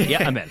sure.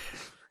 Yeah, I'm in.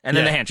 And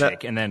then the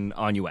handshake, and then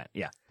on you went.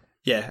 Yeah.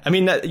 Yeah, I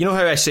mean, you know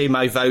how I say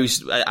my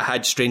vows, I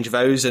had strange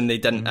vows and they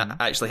didn't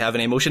actually have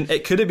any emotion?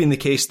 It could have been the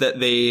case that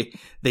they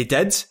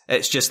did.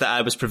 It's just that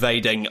I was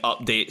providing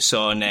updates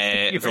on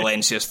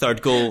Valencia's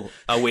third goal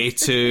away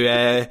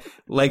to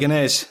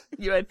Leganés.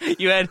 You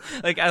had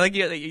like, I like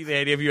the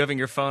idea of you having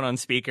your phone on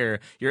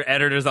speaker, your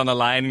editor's on the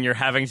line, and you're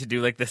having to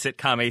do like the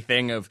sitcom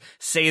thing of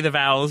say the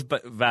vows,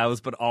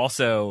 but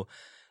also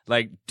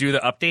like do the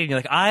update, and you're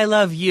like, I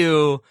love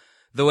you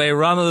the way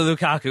Romelu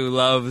Lukaku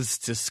loves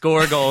to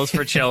score goals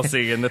for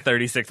Chelsea in the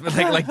 36th. But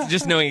like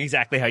just knowing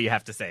exactly how you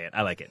have to say it.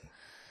 I like it.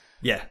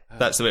 Yeah,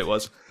 that's the way it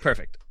was.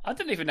 Perfect. I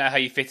don't even know how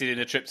you fitted in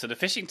a trip to the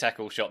fishing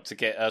tackle shop to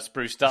get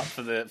spruced up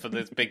for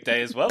the big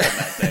day as well on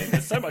that day.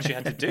 There's so much you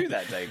had to do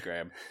that day,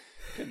 Graham.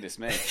 Goodness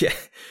me. Yeah.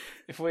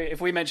 If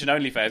we mention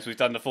OnlyFans, we've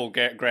done the full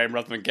Graham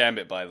Ruthven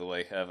gambit, by the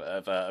way,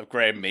 of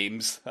Graham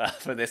memes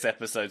for this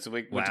episode. So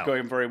we're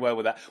going very well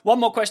with that. One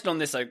more question on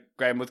this, though,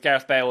 Graham, with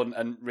Gareth Bale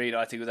and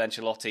reuniting with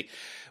Ancelotti.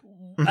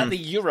 At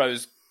the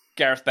Euros,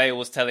 Gareth Bale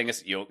was telling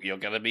us, you're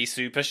going to be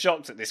super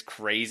shocked at this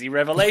crazy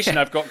revelation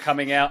I've got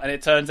coming out. And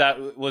it turns out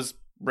it was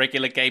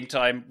regular game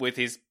time with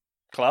his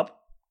club.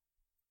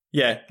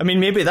 Yeah, I mean,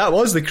 maybe that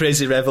was the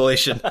crazy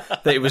revelation,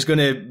 that it was going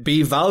to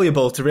be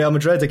valuable to Real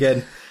Madrid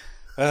again.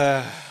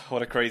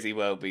 What a crazy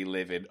world we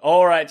live in.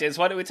 All right, gents,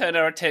 why don't we turn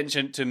our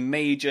attention to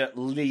Major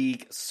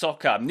League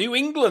Soccer? New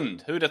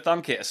England, who'd have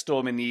thunk it, a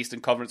storm in the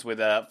Eastern Conference with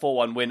a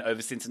 4-1 win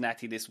over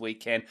Cincinnati this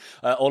weekend.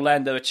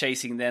 Orlando are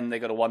chasing them. They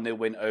got a 1-0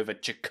 win over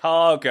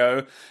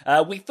Chicago.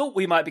 We thought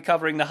we might be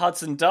covering the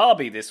Hudson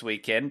Derby this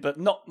weekend, but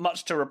not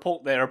much to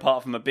report there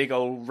apart from a big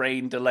old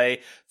rain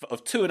delay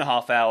of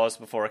 2.5 hours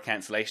before a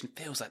cancellation.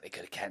 Feels like they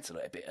could have cancelled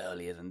it a bit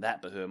earlier than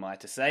that, but who am I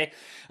to say?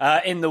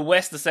 In the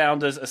West, the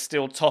Sounders are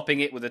still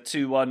topping it with a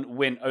 2-1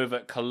 win over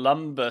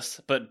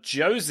Columbus. But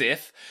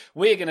Joseph,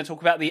 we're going to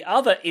talk about the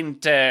other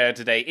Inter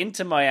today.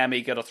 Inter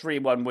Miami got a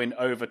 3-1 win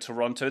over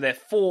Toronto. Their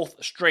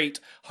 4th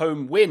straight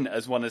home win,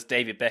 as one as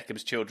David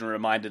Beckham's children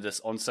reminded us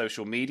on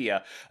social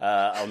media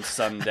on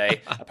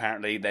Sunday.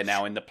 Apparently they're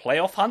now in the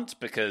playoff hunt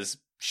because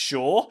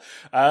sure.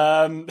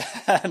 And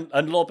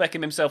Lord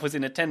Beckham himself was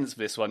in attendance for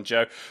this one,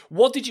 Joe.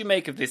 What did you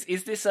make of this?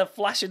 Is this a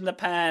flash in the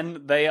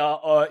pan? They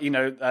are,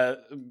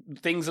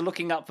 things are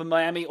looking up for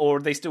Miami, or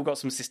have they still got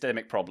some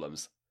systemic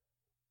problems?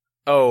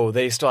 Oh,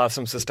 they still have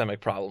some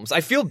systemic problems.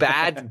 I feel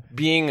bad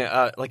being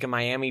like a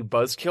Miami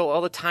buzzkill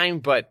all the time,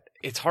 but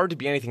it's hard to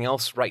be anything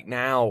else right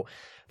now.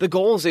 The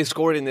goals they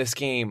scored in this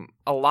game,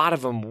 a lot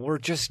of them were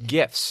just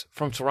gifts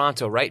from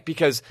Toronto, right?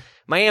 Because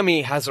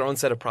Miami has their own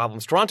set of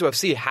problems. Toronto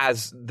FC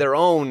has their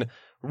own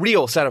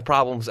real set of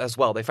problems as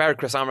well. They fired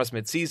Chris Armas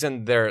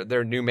mid-season.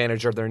 Their new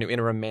manager, their new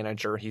interim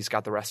manager, he's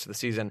got the rest of the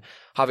season.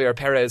 Javier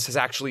Perez has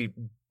actually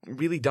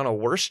really done a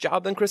worse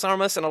job than Chris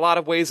Armas in a lot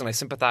of ways, and I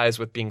sympathize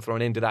with being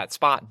thrown into that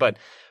spot. But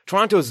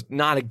Toronto's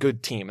not a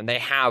good team, and they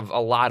have a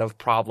lot of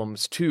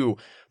problems too.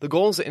 The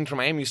goals that Inter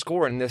Miami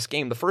score in this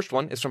game, the first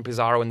one is from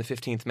Pizarro in the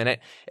 15th minute.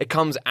 It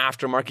comes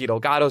after Marky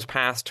Delgado's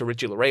pass to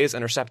Richie Larrey's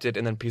intercepted,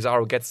 and then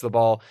Pizarro gets the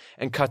ball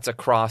and cuts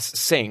across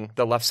Singh,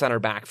 the left center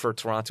back for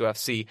Toronto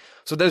FC.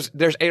 So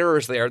there's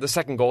errors there. The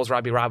second goal is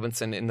Robbie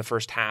Robinson in the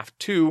first half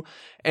too,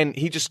 and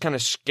he just kind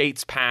of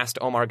skates past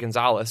Omar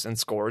Gonzalez and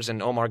scores,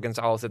 and Omar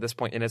Gonzalez at this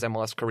point in his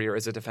MLS career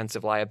is a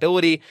defensive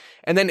liability.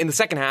 And then in the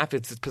second half,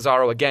 it's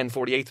Pizarro again,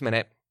 48th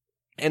minute.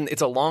 And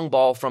it's a long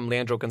ball from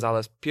Leandro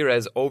Gonzalez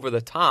Perez over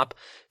the top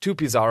to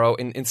Pizarro,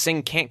 and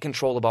Singh can't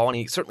control the ball, and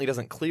he certainly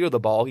doesn't clear the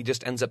ball. He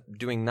just ends up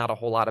doing not a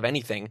whole lot of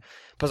anything.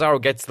 Pizarro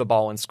gets the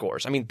ball and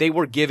scores. I mean, they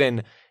were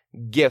given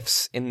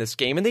gifts in this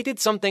game, and they did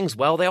some things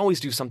well. They always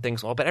do some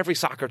things well, but every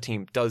soccer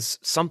team does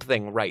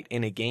something right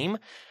in a game.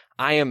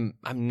 I'm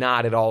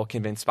not at all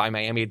convinced by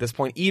Miami at this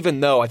point,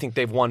 even though I think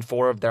they've won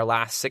 4 of their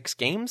last 6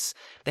 games.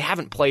 They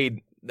haven't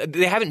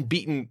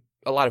beaten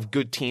a lot of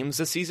good teams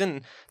this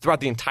season throughout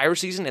the entire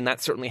season, and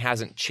that certainly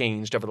hasn't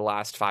changed over the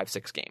last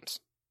 5-6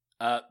 games.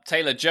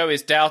 Taylor, Joe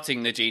is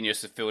doubting the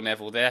genius of Phil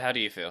Neville there. How do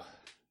you feel?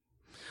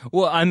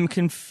 Well, I'm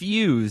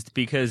confused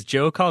because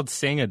Joe called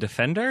Singh a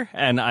defender,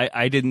 and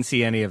I didn't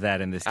see any of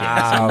that in this game. So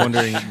I'm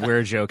wondering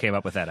where Joe came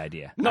up with that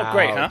idea. Not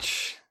great, huh?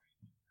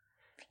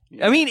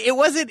 I mean, it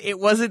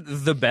wasn't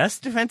the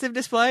best defensive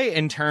display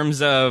in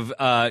terms of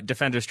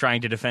defenders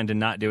trying to defend and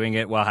not doing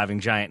it while having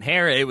giant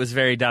hair. It was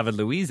very David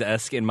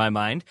Luiz-esque in my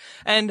mind,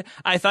 and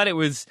I thought it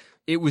was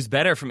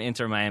better from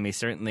Inter Miami.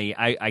 Certainly,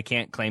 I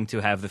can't claim to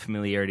have the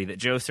familiarity that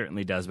Joe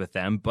certainly does with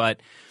them,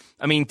 but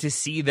I mean, to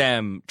see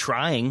them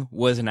trying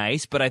was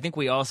nice. But I think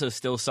we also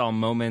still saw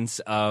moments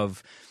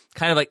of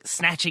kind of like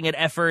snatching at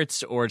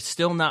efforts or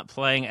still not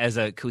playing as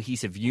a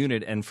cohesive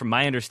unit. And from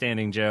my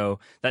understanding, Joe,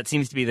 that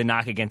seems to be the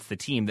knock against the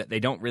team, that they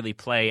don't really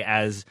play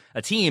as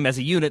a team, as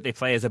a unit. They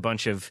play as a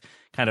bunch of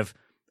kind of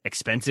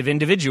expensive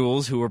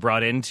individuals who were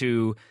brought in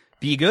to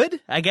be good,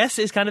 I guess,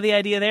 is kind of the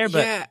idea there.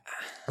 But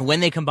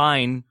when they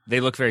combine, they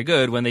look very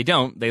good. When they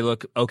don't, they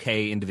look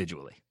okay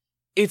individually.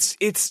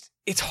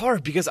 It's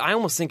hard because I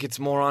almost think it's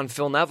more on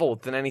Phil Neville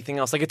than anything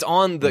else. Like, it's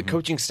on the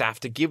coaching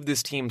staff to give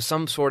this team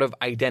some sort of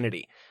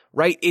identity.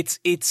 Right? It's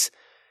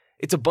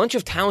a bunch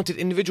of talented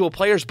individual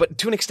players, but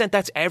to an extent,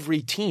 that's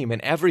every team,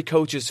 and every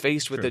coach is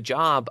faced with the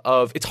job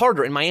of, it's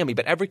harder in Miami,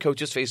 but every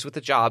coach is faced with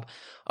the job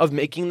of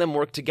making them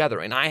work together.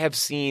 And I have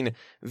seen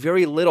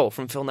very little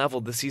from Phil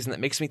Neville this season that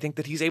makes me think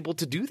that he's able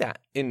to do that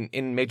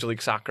in Major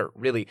League Soccer,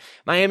 really.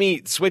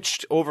 Miami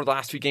switched over the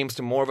last few games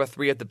to more of a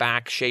 3 at the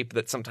back shape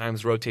that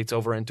sometimes rotates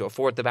over into a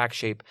 4 at the back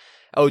shape.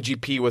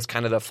 OGP was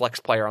kind of the flex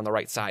player on the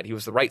right side. He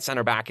was the right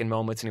center back in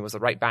moments, and he was the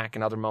right back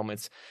in other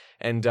moments.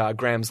 And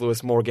Graham's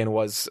Lewis Morgan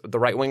was the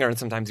right winger, and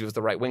sometimes he was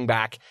the right wing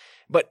back.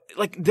 But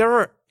like,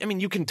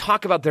 you can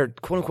talk about their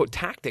quote unquote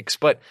tactics,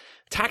 but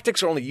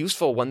tactics are only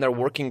useful when they're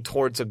working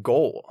towards a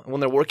goal, when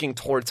they're working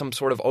towards some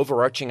sort of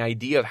overarching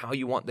idea of how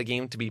you want the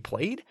game to be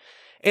played.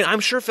 And I'm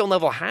sure Phil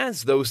Neville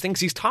has those things.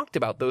 He's talked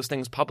about those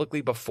things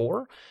publicly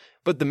before.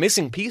 But the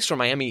missing piece for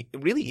Miami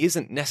really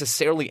isn't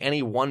necessarily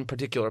any one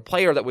particular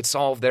player that would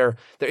solve their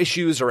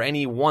issues or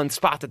any one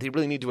spot that they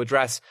really need to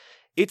address.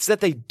 It's that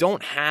they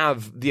don't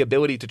have the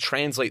ability to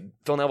translate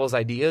Phil Neville's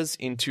ideas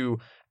into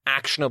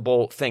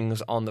actionable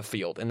things on the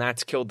field. And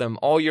that's killed them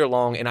all year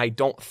long. And I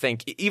don't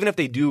think, even if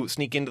they do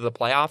sneak into the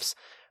playoffs,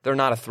 they're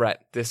not a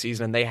threat this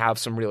season. And they have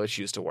some real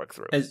issues to work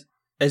through.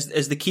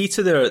 Is the key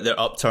to their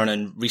upturn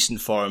in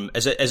recent form,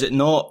 is it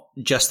not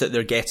just that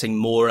they're getting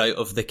more out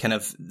of the kind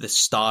of the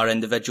star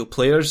individual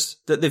players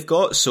that they've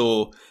got?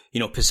 So,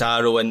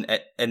 Pizarro in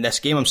this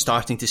game, I'm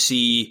starting to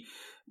see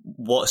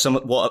what some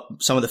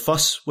of the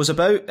fuss was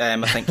about.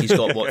 I think he's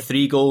got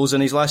 3 goals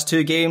in his last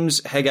 2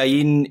 games.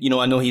 Higuain,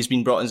 I know he's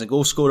been brought in as a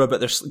goal scorer,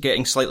 but they're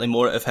getting slightly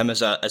more out of him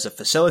as a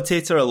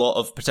facilitator. A lot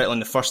of, particularly in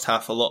the first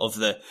half, a lot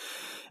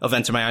of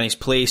Inter Miami's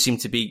play seemed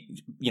to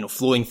be,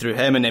 flowing through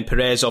him, and then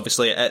Perez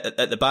obviously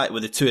at the back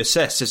with the 2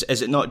 assists.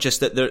 Is it not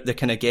just that they're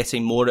kind of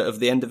getting more out of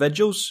the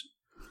individuals?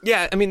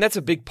 Yeah, I mean, that's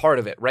a big part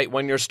of it, right?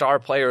 When your star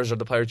players or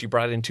the players you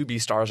brought in to be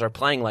stars are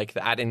playing like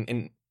that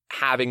and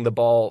having the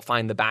ball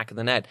find the back of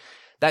the net,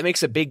 that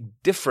makes a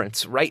big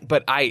difference, right?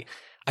 But I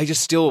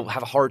just still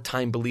have a hard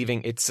time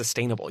believing it's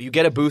sustainable. You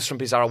get a boost from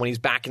Pizarro when he's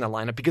back in the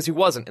lineup because he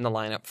wasn't in the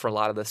lineup for a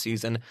lot of the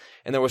season.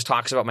 And there was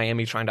talks about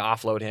Miami trying to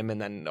offload him,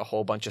 and then a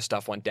whole bunch of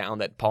stuff went down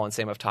that Paul and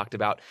Sam have talked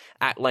about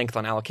at length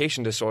on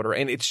allocation disorder.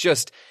 And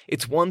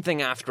it's one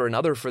thing after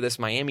another for this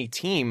Miami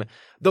team.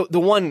 The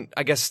one,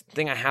 I guess,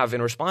 thing I have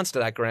in response to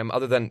that, Graham,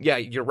 other than, yeah,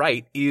 you're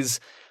right, is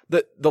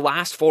the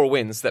last 4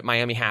 wins that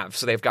Miami have,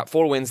 so they've got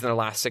 4 wins in their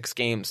last 6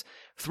 games.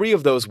 3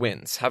 of those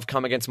wins have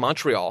come against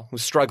Montreal,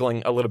 who's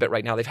struggling a little bit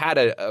right now. They've had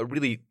a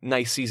really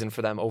nice season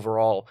for them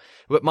overall.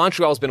 But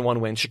Montreal's been 1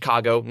 win.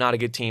 Chicago, not a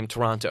good team.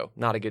 Toronto,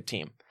 not a good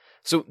team.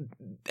 So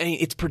I mean,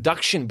 it's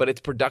production, but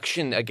it's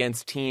production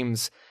against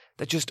teams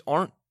that just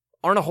aren't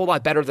a whole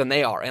lot better than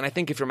they are. And I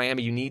think if you're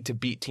Miami, you need to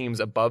beat teams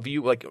above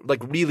you, like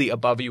really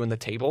above you in the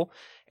table.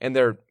 And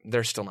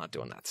they're still not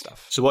doing that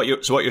stuff. So what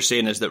you're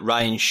saying is that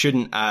Ryan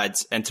shouldn't add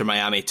Inter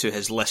Miami to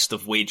his list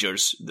of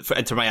wagers for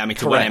Inter Miami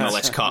to win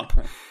MLS Cup.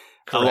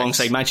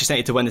 Alongside Manchester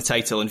United to win the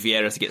title and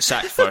Vieira to get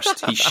sacked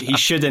first. He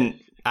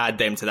shouldn't add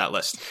them to that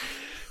list.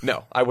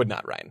 No, I would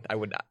not, Ryan. I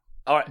would not.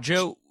 All right,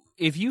 Joe,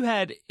 if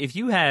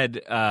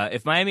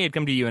Miami had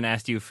come to you and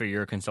asked you for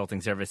your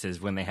consulting services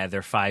when they had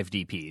their 5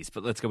 DPs,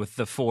 but let's go with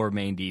the 4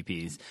 main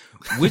DPs,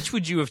 which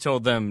would you have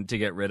told them to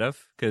get rid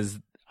of? Because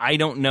I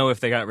don't know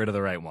if they got rid of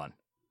the right one.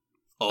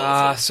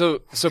 So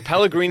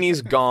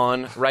Pellegrini's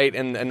gone, right?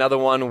 And another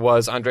one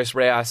was Andres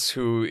Reyes,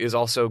 who is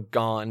also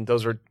gone.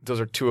 Those are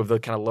 2 of the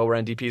kind of lower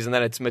end DPs, and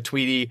then it's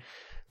Matuidi,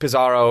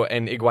 Pizarro,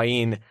 and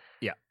Higuain.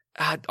 Yeah,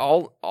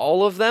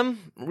 all of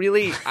them,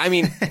 really. I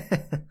mean,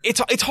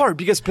 it's hard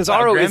because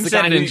Pizarro is the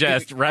guy who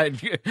jest, right?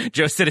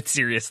 Joe said it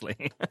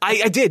seriously.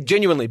 I did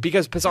genuinely,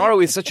 because Pizarro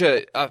is such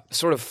a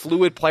sort of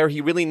fluid player. He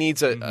really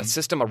needs a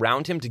system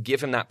around him to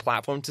give him that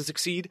platform to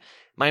succeed.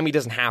 Miami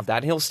doesn't have that.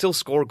 And he'll still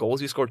score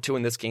goals. He scored 2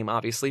 in this game,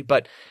 obviously,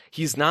 but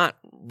he's not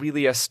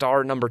really a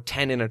star number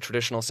 10 in a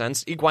traditional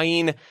sense.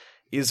 Higuain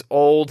is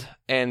old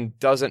and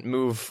doesn't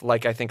move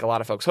like I think a lot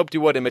of folks hoped he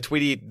would. And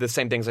Matuidi, the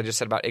same things I just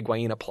said about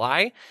Higuain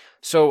apply.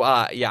 So,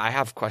 I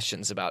have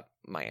questions about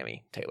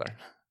Miami, Taylor.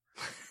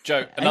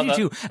 Joe, I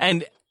do too.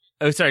 And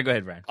sorry, go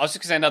ahead, Ryan. I was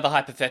just going to say another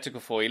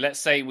hypothetical for you. Let's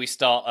say we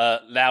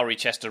start Lowry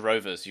Chester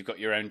Rovers. You've got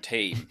your own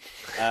team,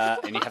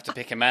 and you have to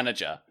pick a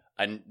manager.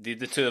 And the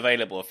 2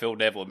 available are Phil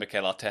Neville and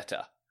Mikel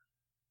Arteta.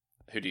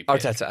 Who do you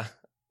pick? Arteta.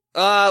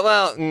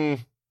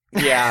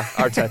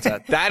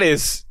 Arteta. That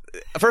is...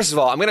 First of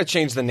all, I'm going to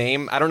change the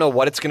name. I don't know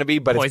what it's going to be,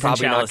 but Poison it's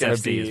probably Chalice not going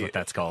to FC be... is what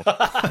that's called.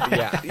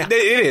 Yeah, it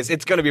is.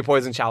 It's going to be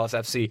Poison Chalice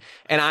FC.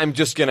 And I'm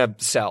just going to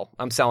sell.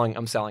 I'm selling.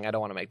 I don't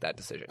want to make that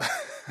decision.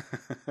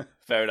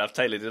 Fair enough.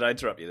 Taylor, did I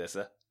interrupt you there,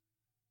 sir?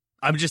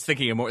 I'm just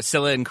thinking of more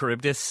Scylla and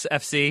Charybdis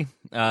FC.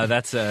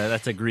 That's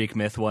a Greek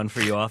myth one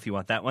for you all if you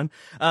want that one.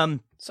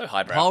 So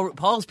highbrow.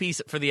 Paul's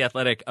piece for The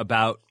Athletic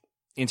about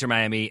Inter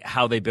Miami,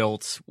 how they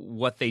built,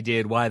 what they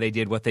did, why they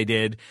did what they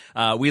did.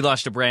 We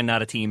Launched a Brand,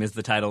 Not a Team is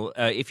the title.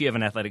 If you have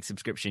an Athletic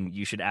subscription,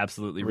 you should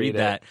absolutely read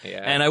that.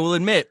 Yeah. And I will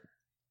admit,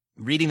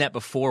 reading that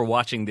before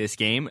watching this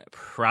game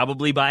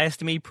probably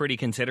biased me pretty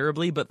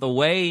considerably, but the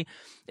way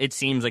it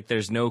seems like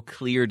there's no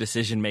clear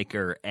decision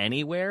maker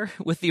anywhere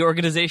with the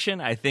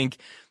organization, I think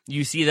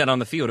you see that on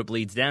the field, it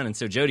bleeds down. And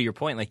so, Joe, to your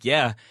point,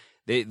 they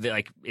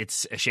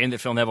it's a shame that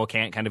Phil Neville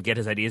can't kind of get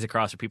his ideas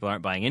across or people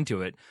aren't buying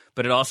into it.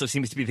 But it also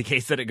seems to be the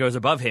case that it goes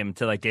above him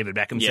to David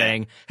Beckham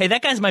saying, hey,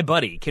 that guy's my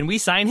buddy. Can we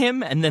sign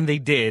him? And then they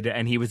did,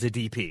 and he was a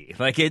DP.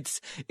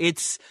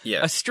 It's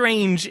a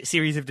strange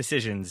series of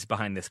decisions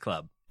behind this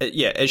club.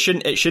 It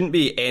shouldn't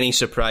be any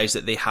surprise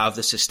that they have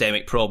the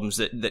systemic problems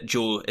that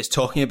Joe is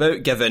talking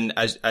about, given,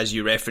 as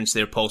you referenced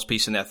there, Paul's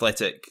piece in The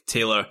Athletic,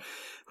 Taylor,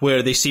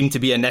 where they seem to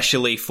be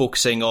initially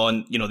focusing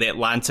on, the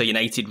Atlanta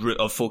United route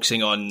of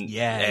focusing on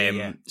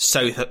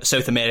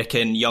South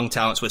American young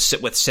talents with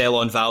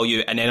sell-on value,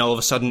 and then all of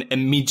a sudden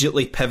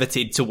immediately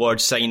pivoted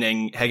towards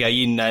signing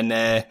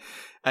Higuain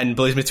and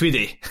Blaise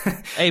Matuidi.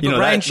 Hey, but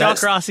Ryan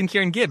Shawcross and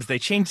Kieran Gibbs, they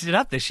changed it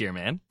up this year,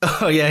 man.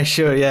 Oh, yeah,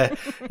 sure, yeah.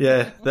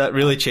 Yeah, that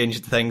really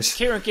changed things.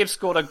 Kieran Gibbs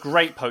scored a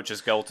great poacher's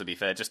goal, to be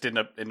fair, just in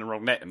the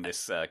wrong net in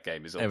this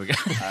game is all. There we go.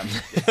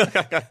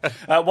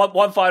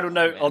 One final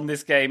note on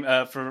this game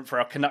for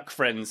our Canuck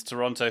friends,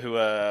 Toronto, who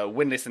are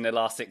winless in their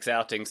last 6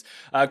 outings.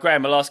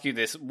 Graham, I'll ask you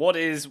this. What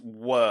is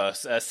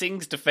worse?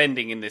 Singh's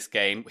defending in this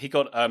game. He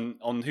got, on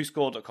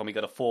WhoScored.com, he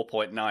got a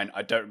 4.9.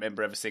 I don't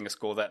remember ever seeing a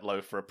score that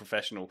low for a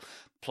professional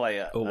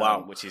player. Oh,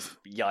 wow. Which is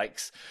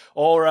yikes.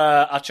 Or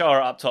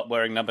Achara up top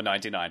wearing number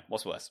 99.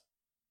 What's worse?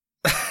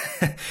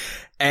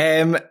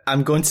 I'm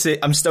still going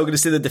to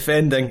say the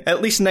defending.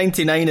 At least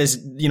 99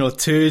 is,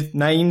 2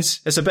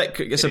 nines. It's a bit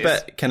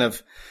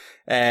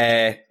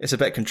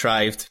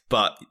contrived,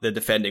 but the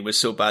defending was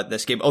so bad in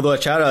this game. Although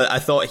Achara, I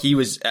thought he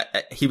was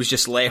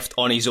just left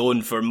on his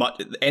own for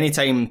much.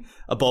 Anytime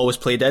a ball was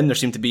played in, there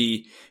seemed to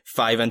be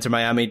 5 Inter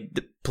Miami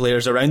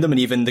players around him, and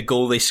even the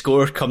goal they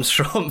scored comes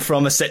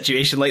from a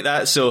situation like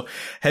that. So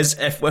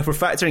if we're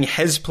factoring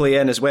his play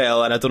in as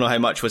well, and I don't know how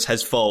much was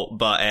his fault,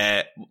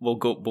 but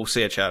we'll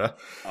say Achara.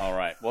 All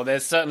right. Well,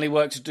 there's certainly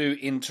work to do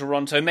in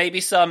Toronto, maybe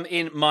some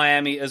in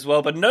Miami as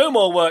well, but no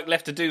more work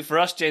left to do for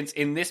us, gents,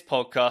 in this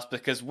podcast,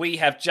 because we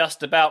have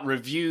just about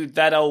reviewed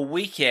that old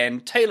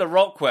weekend. Taylor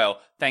Rockwell,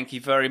 thank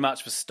you very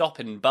much for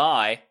stopping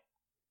by.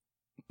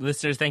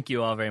 Listeners, thank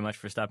you all very much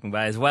for stopping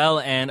by as well,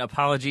 and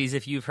apologies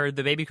if you've heard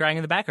the baby crying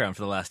in the background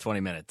for the last 20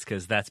 minutes,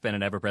 because that's been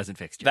an ever-present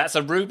fixture. That's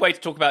a rude way to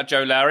talk about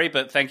Joe Lowry,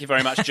 but thank you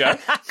very much, Joe.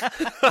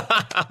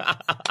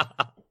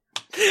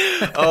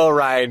 Oh,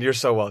 Ryan, you're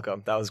so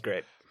welcome. That was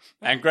great.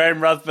 And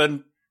Graham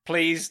Ruthven,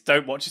 please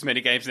don't watch as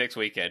many games next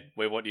weekend.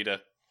 We want you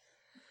to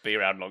be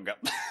around longer.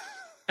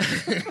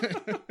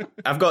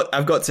 I've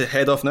got to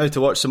head off now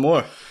to watch some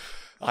more.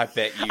 I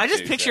bet you. I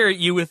just picture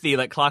you with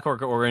the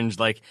Clockwork Orange,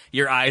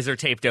 your eyes are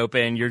taped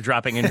open, you're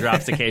dropping in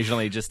drops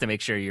occasionally just to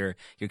make sure you're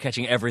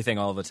catching everything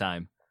all the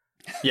time.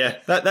 Yeah,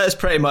 that is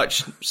pretty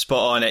much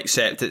spot on,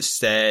 except it's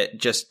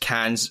just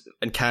cans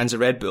and cans of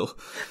Red Bull.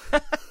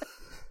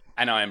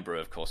 And I am Brew,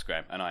 of course,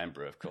 Graham. And I am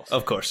Brew, of course.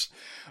 Of course.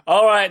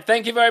 All right.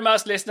 Thank you very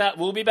much, listener.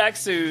 We'll be back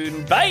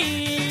soon.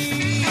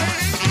 Bye.